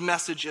what his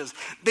message is.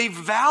 They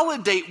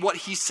validate what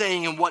he's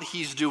saying and what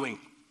he's doing.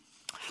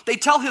 They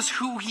tell us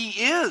who he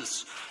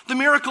is. The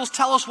miracles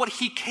tell us what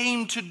he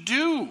came to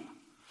do.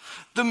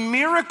 The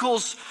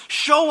miracles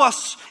show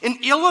us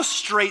and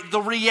illustrate the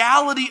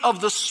reality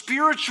of the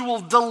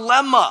spiritual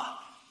dilemma,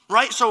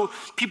 right? So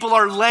people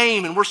are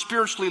lame and we're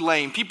spiritually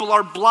lame. People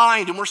are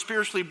blind and we're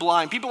spiritually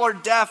blind. People are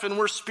deaf and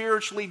we're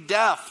spiritually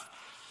deaf.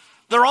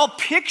 They're all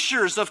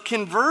pictures of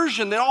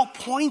conversion. They're all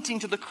pointing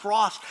to the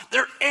cross.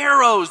 They're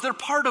arrows. They're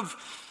part of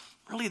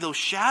really those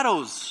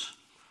shadows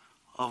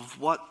of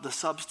what the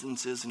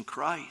substance is in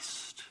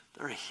Christ.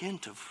 They're a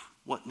hint of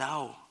what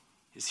now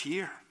is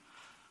here.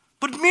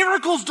 But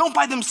miracles don't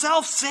by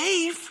themselves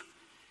save.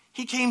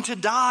 He came to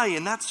die,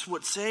 and that's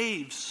what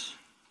saves.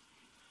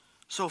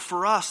 So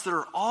for us, there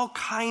are all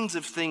kinds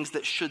of things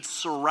that should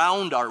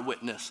surround our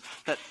witness,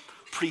 that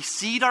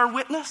precede our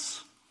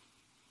witness.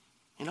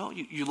 You know,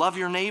 you love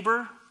your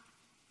neighbor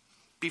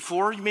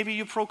before maybe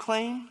you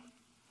proclaim.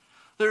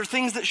 There are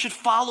things that should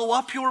follow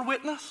up your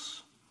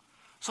witness.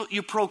 So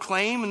you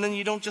proclaim, and then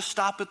you don't just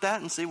stop at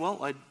that and say,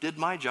 well, I did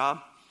my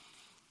job.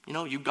 You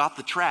know, you got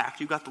the tract,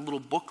 you got the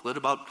little booklet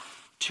about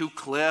 2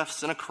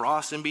 cliffs and a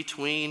cross in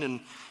between,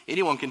 and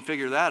anyone can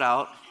figure that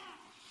out.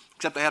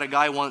 Except I had a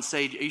guy once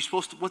say, are you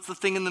supposed to, what's the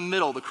thing in the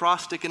middle? The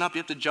cross sticking up, you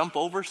have to jump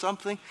over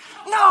something?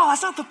 No,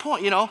 that's not the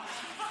point, you know.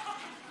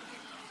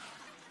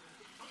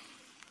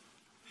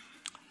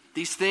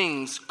 These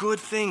things,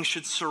 good things,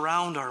 should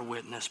surround our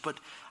witness. But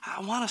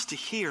I want us to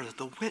hear that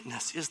the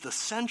witness is the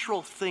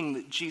central thing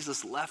that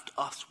Jesus left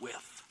us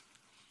with.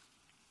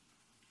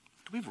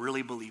 Do we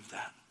really believe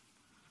that?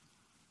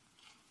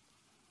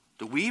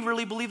 Do we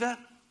really believe that?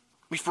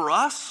 I mean, for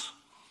us?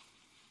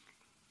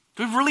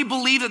 Do we really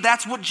believe that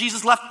that's what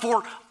Jesus left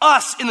for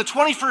us in the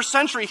 21st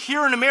century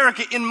here in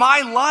America, in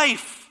my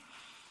life?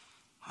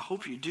 I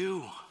hope you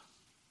do.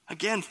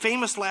 Again,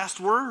 famous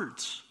last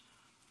words.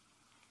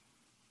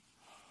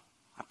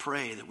 I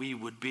pray that we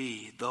would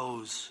be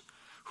those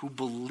who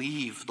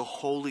believe the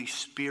Holy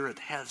Spirit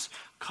has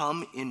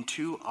come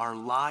into our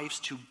lives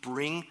to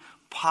bring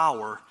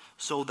power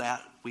so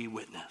that we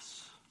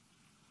witness.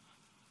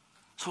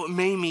 So it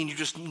may mean you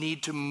just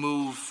need to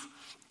move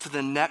to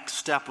the next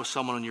step with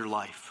someone in your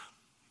life,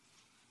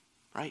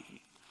 right?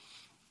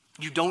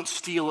 You don't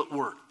steal at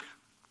work.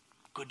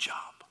 Good job.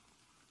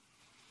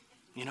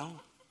 You know?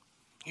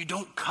 You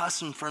don't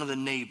cuss in front of the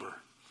neighbor.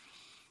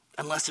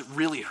 Unless it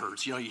really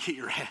hurts. You know, you hit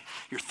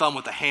your thumb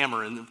with a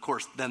hammer, and of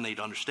course, then they'd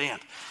understand.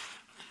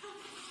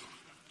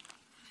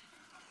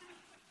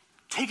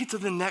 Take it to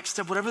the next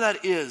step, whatever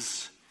that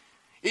is.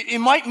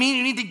 It might mean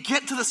you need to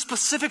get to the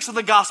specifics of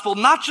the gospel,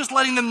 not just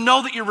letting them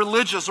know that you're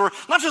religious, or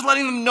not just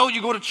letting them know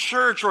you go to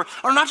church, or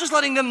not just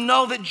letting them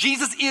know that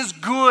Jesus is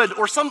good,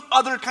 or some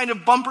other kind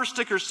of bumper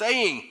sticker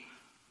saying.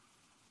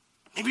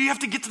 Maybe you have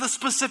to get to the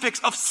specifics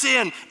of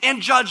sin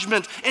and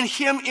judgment and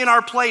him in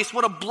our place,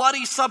 what a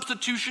bloody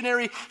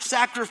substitutionary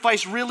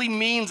sacrifice really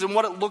means and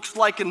what it looks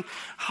like and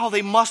how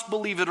they must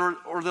believe it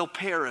or they'll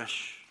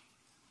perish.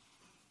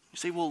 You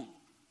say, well,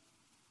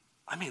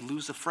 I may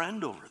lose a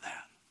friend over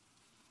that.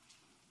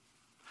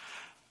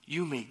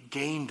 You may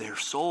gain their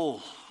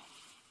soul.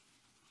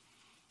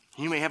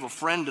 You may have a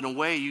friend in a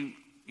way you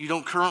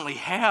don't currently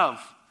have.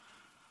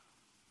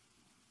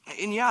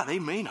 And yeah, they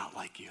may not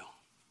like you.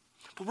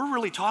 But we're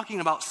really talking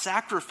about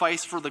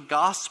sacrifice for the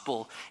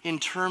gospel in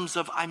terms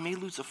of I may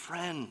lose a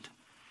friend,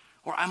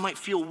 or I might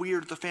feel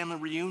weird at the family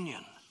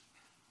reunion.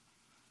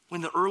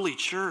 When the early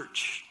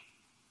church,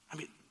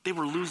 they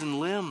were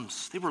losing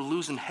limbs. They were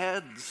losing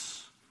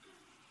heads.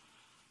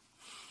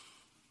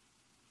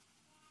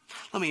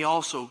 Let me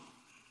also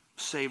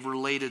say,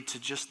 related to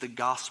just the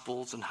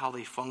gospels and how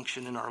they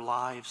function in our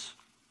lives,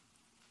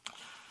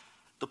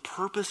 the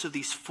purpose of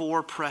these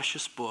 4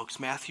 precious books,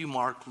 Matthew,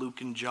 Mark,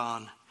 Luke, and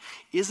John,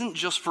 isn't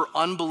just for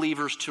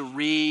unbelievers to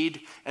read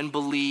and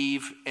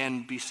believe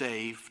and be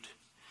saved.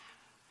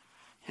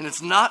 And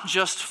it's not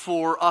just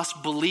for us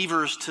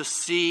believers to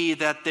see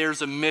that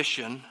there's a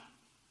mission.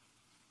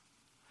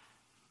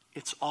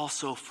 It's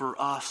also for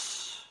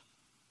us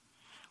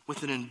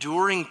with an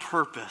enduring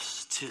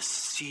purpose to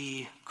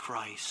see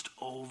Christ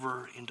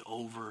over and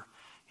over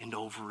and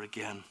over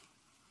again.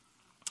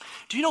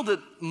 Do you know that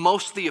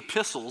most of the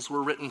epistles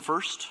were written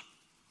first?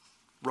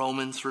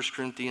 Romans, 1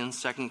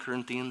 Corinthians, 2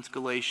 Corinthians,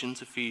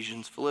 Galatians,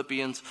 Ephesians,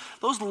 Philippians.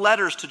 Those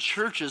letters to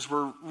churches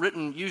were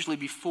written usually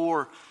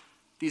before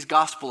these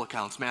gospel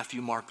accounts,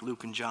 Matthew, Mark,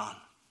 Luke, and John.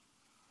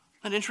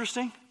 Isn't that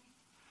interesting?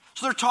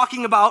 So they're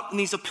talking about in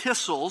these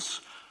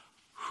epistles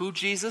who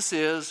Jesus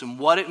is and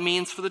what it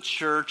means for the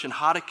church and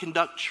how to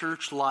conduct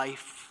church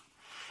life.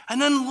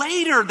 And then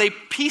later they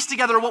piece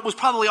together what was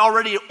probably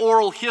already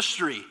oral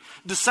history,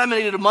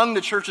 disseminated among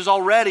the churches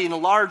already in a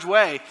large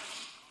way,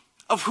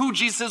 of who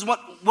Jesus is,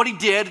 what he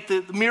did,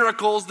 the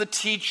miracles, the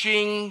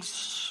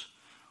teachings,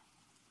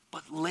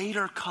 But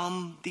later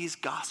come these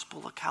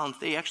gospel accounts.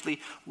 They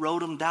actually wrote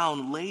them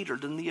down later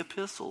than the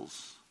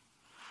epistles.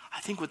 I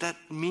think what that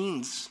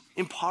means,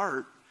 in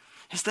part,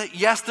 is that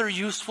yes, they're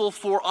useful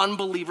for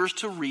unbelievers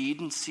to read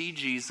and see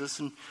Jesus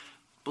and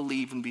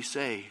believe and be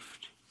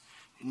saved.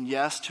 And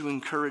yes, to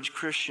encourage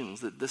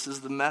Christians that this is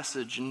the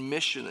message and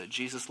mission that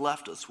Jesus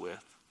left us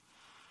with.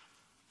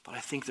 But I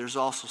think there's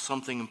also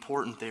something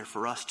important there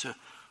for us to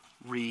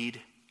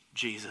read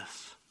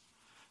Jesus,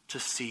 to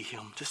see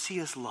him, to see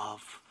his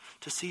love,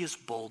 to see his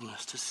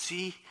boldness, to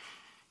see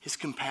his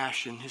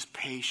compassion, his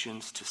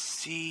patience, to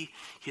see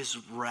his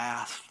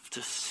wrath,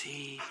 to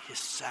see his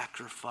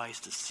sacrifice,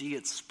 to see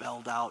it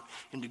spelled out,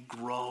 and to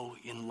grow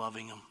in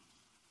loving him.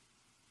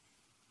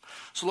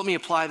 So let me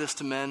apply this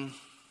to men.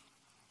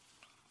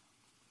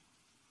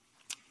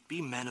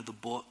 Be men of the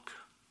book.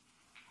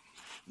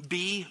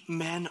 Be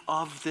men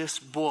of this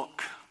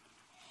book.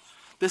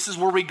 This is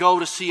where we go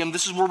to see him.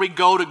 This is where we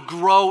go to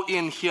grow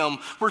in him.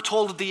 We're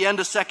told at the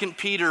end of 2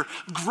 Peter,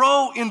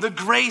 grow in the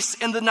grace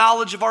and the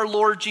knowledge of our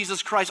Lord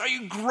Jesus Christ. Are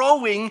you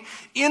growing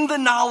in the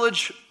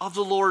knowledge of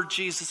the Lord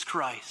Jesus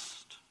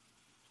Christ?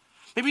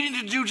 Maybe you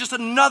need to do just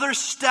another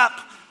step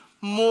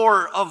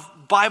more of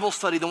Bible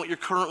study than what you're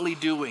currently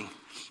doing.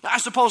 I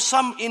suppose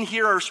some in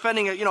here are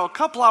spending a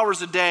couple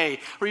hours a day,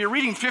 or you're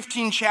reading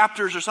 15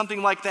 chapters or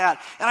something like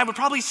that. And I would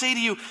probably say to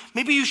you,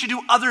 maybe you should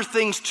do other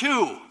things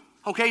too.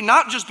 Okay,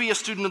 not just be a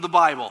student of the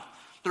Bible.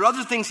 There are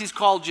other things he's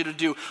called you to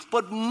do.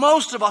 But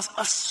most of us,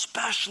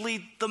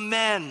 especially the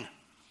men,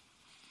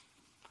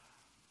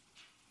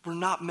 we're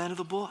not men of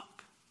the book.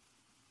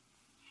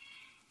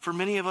 For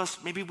many of us,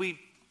 maybe we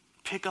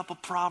pick up a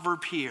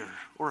proverb here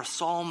or a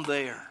psalm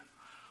there.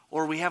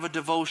 Or we have a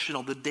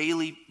devotional, the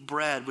daily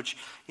bread, which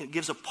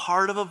gives a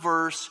part of a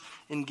verse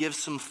and gives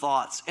some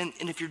thoughts. And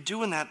if you're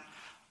doing that,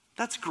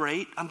 that's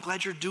great. I'm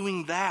glad you're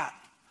doing that.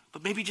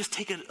 But maybe just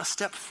take it a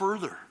step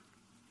further.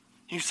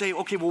 You say,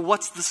 okay, well,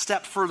 what's the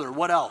step further?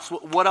 What else?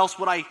 What else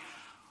would I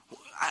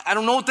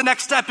don't know what the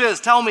next step is.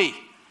 Tell me.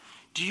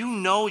 Do you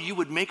know you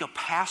would make a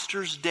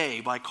pastor's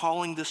day by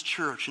calling this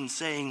church and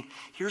saying,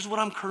 here's what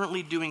I'm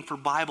currently doing for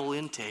Bible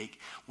intake.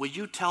 Will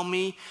you tell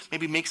me,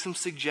 maybe make some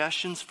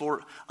suggestions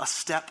for a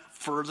step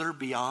further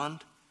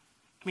beyond?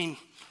 I mean,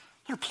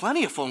 there are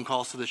plenty of phone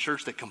calls to the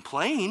church that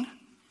complain.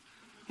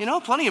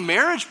 Plenty of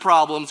marriage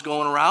problems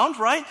going around,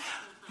 right?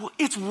 Well,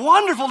 it's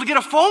wonderful to get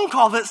a phone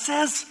call that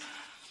says,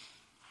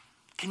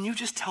 can you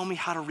just tell me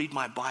how to read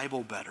my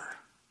Bible better?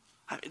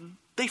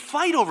 They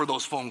fight over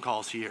those phone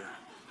calls here.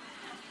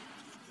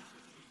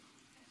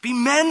 Be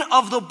men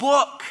of the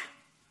book.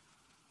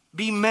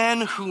 Be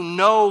men who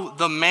know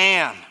the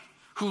man,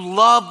 who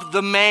love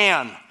the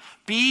man.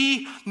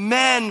 Be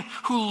men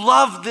who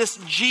love this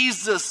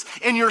Jesus,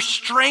 and your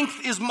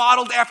strength is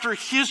modeled after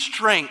his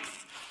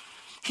strength.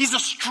 He's a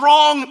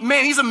strong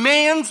man. He's a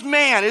man's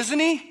man, isn't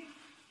he?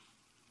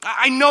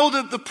 I know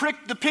that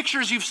the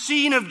pictures you've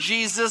seen of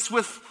Jesus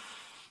with,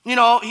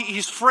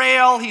 he's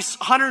frail, he's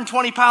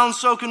 120 pounds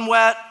soaking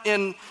wet,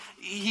 and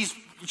he's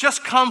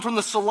just come from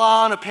the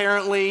salon,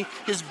 apparently.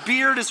 His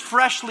beard is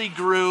freshly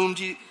groomed.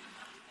 He's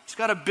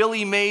got a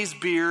Billy Mays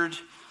beard.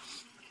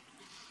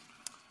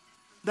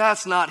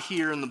 That's not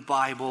here in the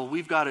Bible.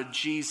 We've got a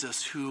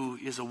Jesus who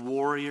is a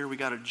warrior. We've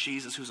got a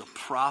Jesus who's a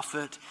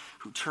prophet,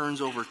 who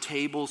turns over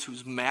tables,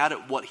 who's mad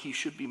at what he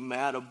should be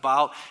mad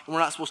about. And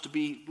we're not supposed to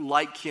be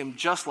like him,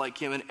 just like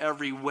him in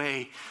every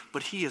way.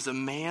 But he is a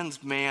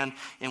man's man,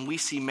 and we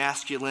see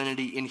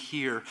masculinity in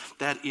here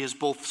that is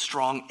both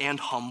strong and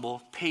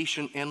humble,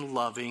 patient and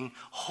loving,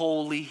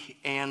 holy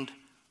and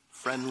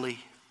friendly.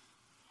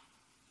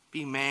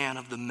 Be men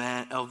of the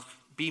man.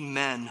 Be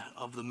men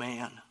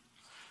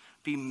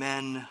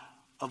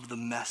of the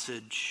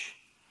message.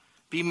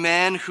 Be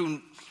men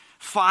who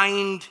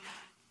find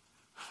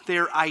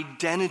their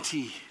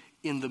identity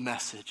in the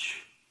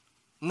message.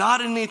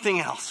 Not in anything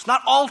else.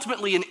 Not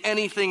ultimately in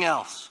anything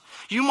else.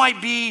 You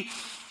might be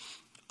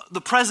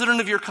the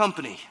president of your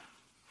company.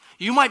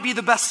 You might be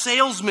the best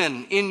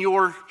salesman in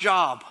your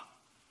job.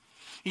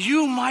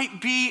 You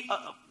might be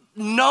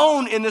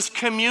known in this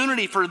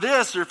community for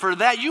this or for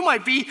that. You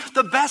might be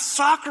the best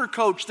soccer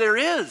coach there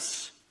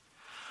is.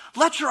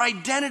 Let your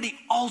identity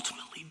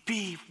ultimately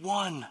be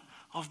one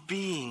of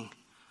being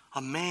a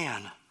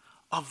man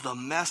of the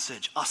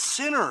message, a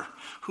sinner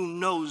who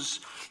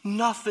knows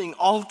nothing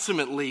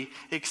ultimately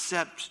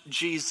except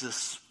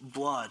Jesus'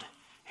 blood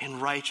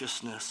and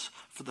righteousness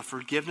for the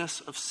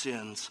forgiveness of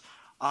sins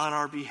on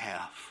our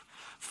behalf.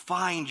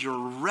 Find your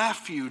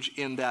refuge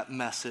in that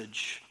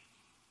message.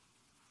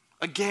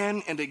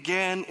 Again and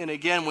again and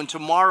again, when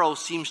tomorrow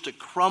seems to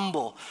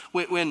crumble,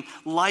 when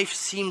life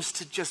seems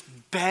to just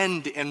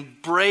bend and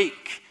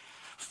break,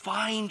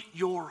 find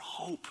your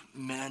hope,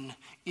 men,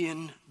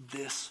 in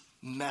this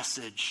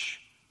message.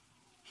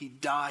 He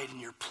died in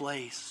your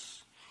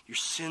place. Your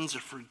sins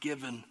are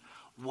forgiven.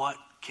 What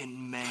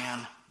can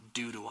man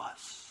do to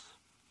us?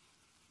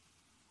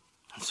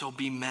 And so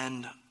be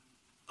men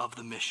of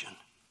the mission.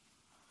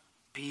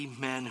 Be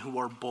men who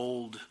are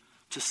bold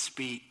to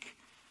speak.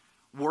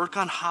 Work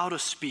on how to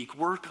speak.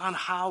 Work on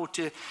how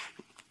to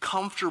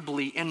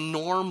comfortably and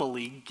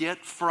normally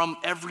get from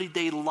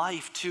everyday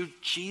life to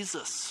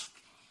Jesus.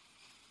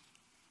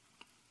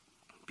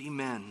 Be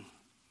men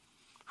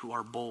who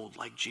are bold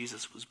like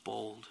Jesus was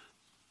bold.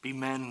 Be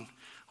men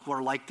who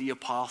are like the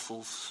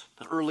apostles,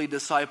 the early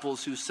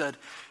disciples who said,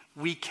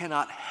 we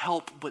cannot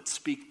help but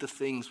speak the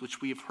things which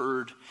we have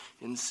heard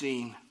and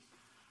seen.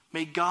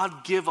 May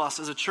God give us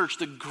as a church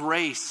the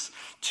grace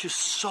to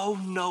so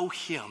know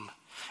him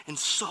and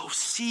so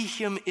see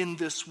him in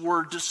this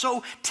word, to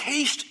so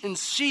taste and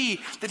see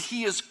that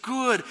he is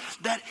good,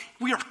 that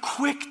we are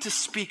quick to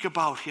speak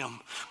about him,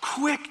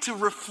 quick to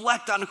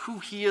reflect on who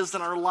he is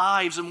in our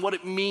lives and what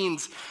it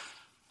means,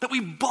 that we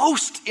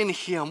boast in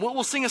him.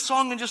 We'll sing a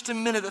song in just a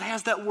minute that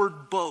has that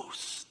word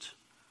boast.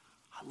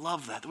 I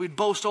love that we'd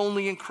boast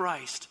only in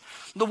Christ.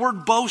 The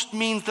word boast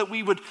means that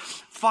we would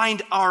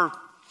find our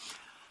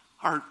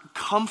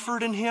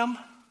comfort in him,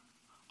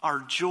 our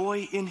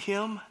joy in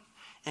him,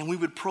 and we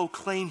would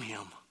proclaim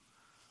him.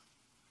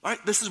 All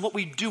right, this is what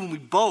we do when we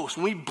boast.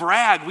 When we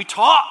brag, we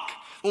talk.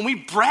 When we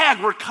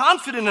brag, we're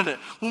confident in it.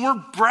 When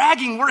we're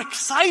bragging, we're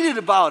excited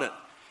about it.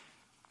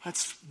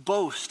 Let's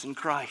boast in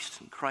Christ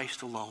and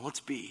Christ alone.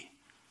 Let's be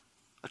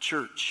a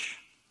church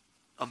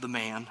of the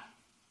man,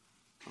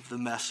 of the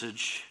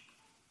message,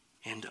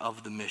 and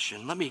of the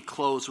mission. Let me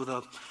close with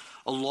a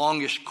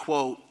longish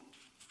quote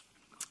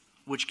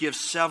which gives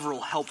several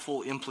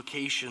helpful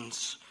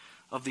implications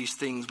of these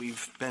things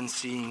we've been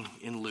seeing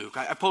in Luke.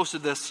 I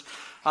posted this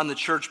on the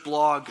church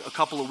blog a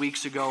couple of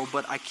weeks ago,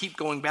 but I keep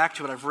going back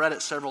to it. I've read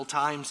it several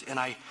times, and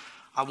I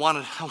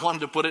wanted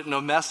to put it in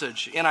a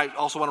message. And I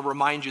also want to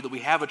remind you that we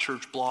have a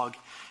church blog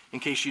in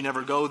case you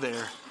never go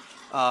there.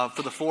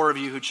 For the 4 of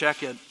you who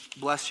check it,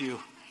 bless you.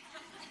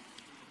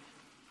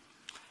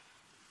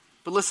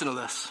 But listen to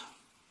this.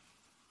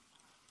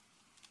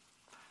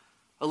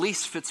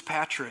 Elyse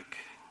Fitzpatrick,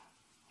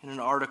 in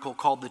an article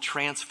called The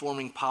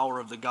Transforming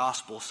Power of the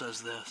Gospel,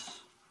 says this: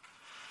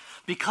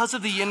 because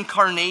of the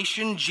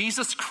incarnation,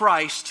 Jesus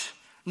Christ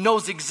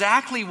knows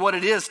exactly what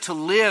it is to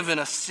live in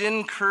a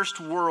sin-cursed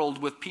world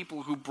with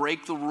people who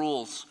break the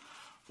rules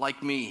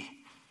like me.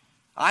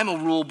 I'm a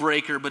rule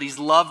breaker, but he's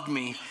loved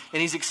me,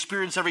 and he's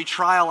experienced every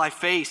trial I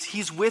face.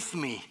 He's with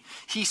me.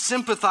 He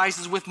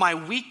sympathizes with my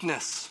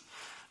weakness.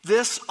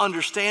 This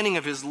understanding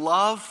of his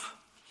love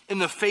in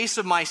the face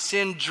of my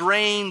sin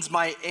drains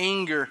my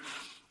anger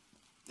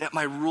at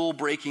my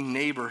rule-breaking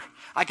neighbor.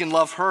 I can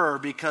love her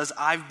because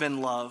I've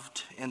been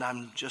loved and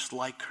I'm just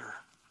like her.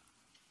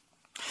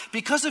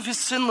 Because of his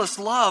sinless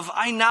love,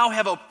 I now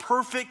have a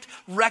perfect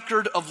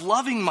record of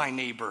loving my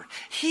neighbor.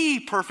 He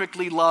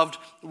perfectly loved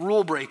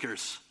rule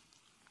breakers.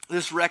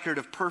 This record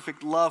of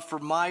perfect love for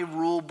my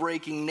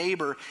rule-breaking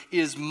neighbor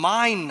is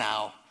mine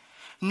now.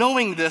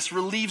 Knowing this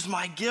relieves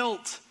my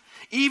guilt.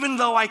 Even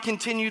though I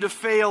continue to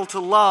fail to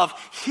love,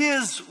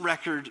 his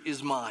record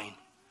is mine.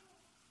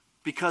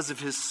 Because of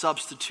his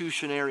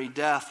substitutionary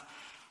death,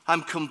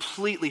 I'm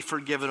completely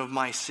forgiven of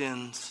my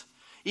sins.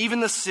 Even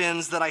the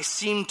sins that I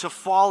seem to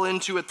fall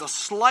into at the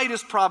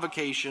slightest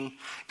provocation,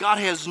 God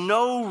has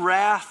no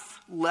wrath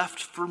left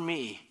for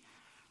me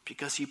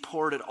because he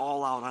poured it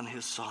all out on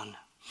his son.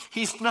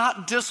 He's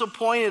not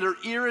disappointed or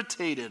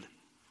irritated.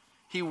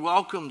 He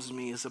welcomes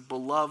me as a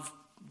beloved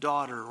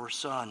daughter or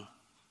son.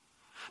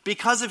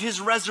 Because of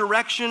his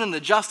resurrection and the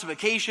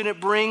justification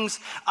it brings,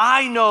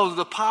 I know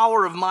the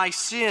power of my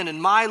sin in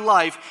my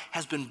life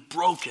has been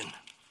broken.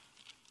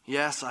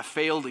 Yes, I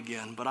failed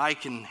again, but I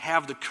can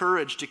have the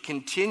courage to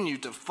continue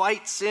to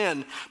fight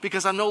sin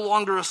because I'm no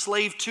longer a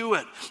slave to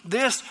it.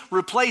 This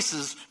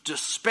replaces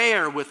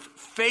despair with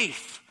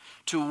faith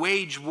to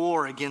wage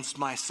war against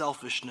my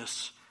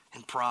selfishness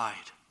and pride.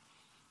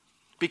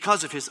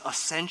 Because of his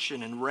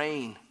ascension and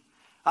reign,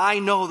 I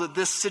know that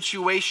this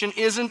situation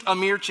isn't a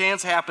mere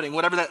chance happening,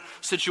 whatever that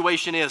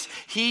situation is.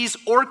 He's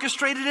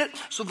orchestrated it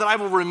so that I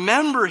will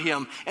remember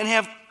him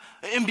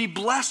and be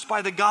blessed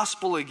by the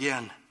gospel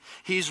again.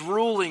 He's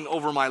ruling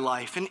over my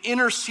life and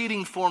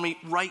interceding for me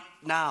right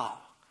now.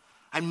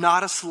 I'm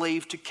not a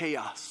slave to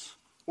chaos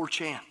or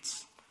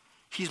chance.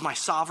 He's my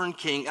sovereign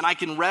king, and I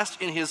can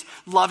rest in his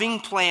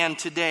loving plan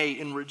today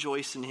and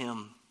rejoice in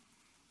him.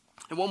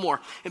 And one more,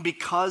 and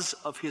because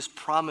of his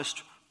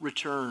promised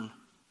return,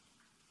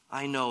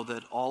 I know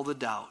that all the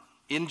doubt,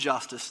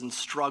 injustice, and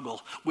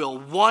struggle will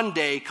one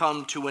day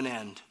come to an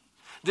end.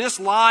 This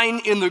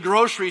line in the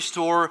grocery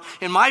store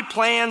and my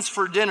plans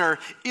for dinner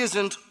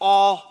isn't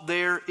all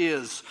there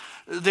is.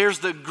 There's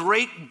the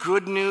great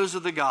good news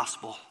of the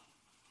gospel.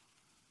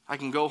 I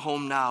can go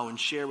home now and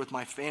share with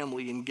my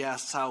family and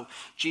guests how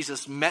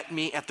Jesus met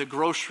me at the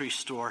grocery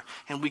store,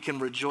 and we can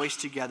rejoice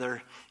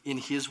together in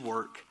his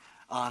work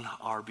on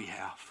our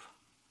behalf.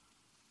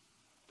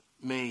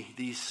 May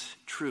these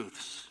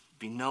truths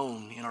be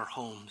known in our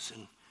homes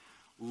and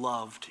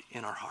loved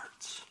in our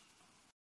hearts.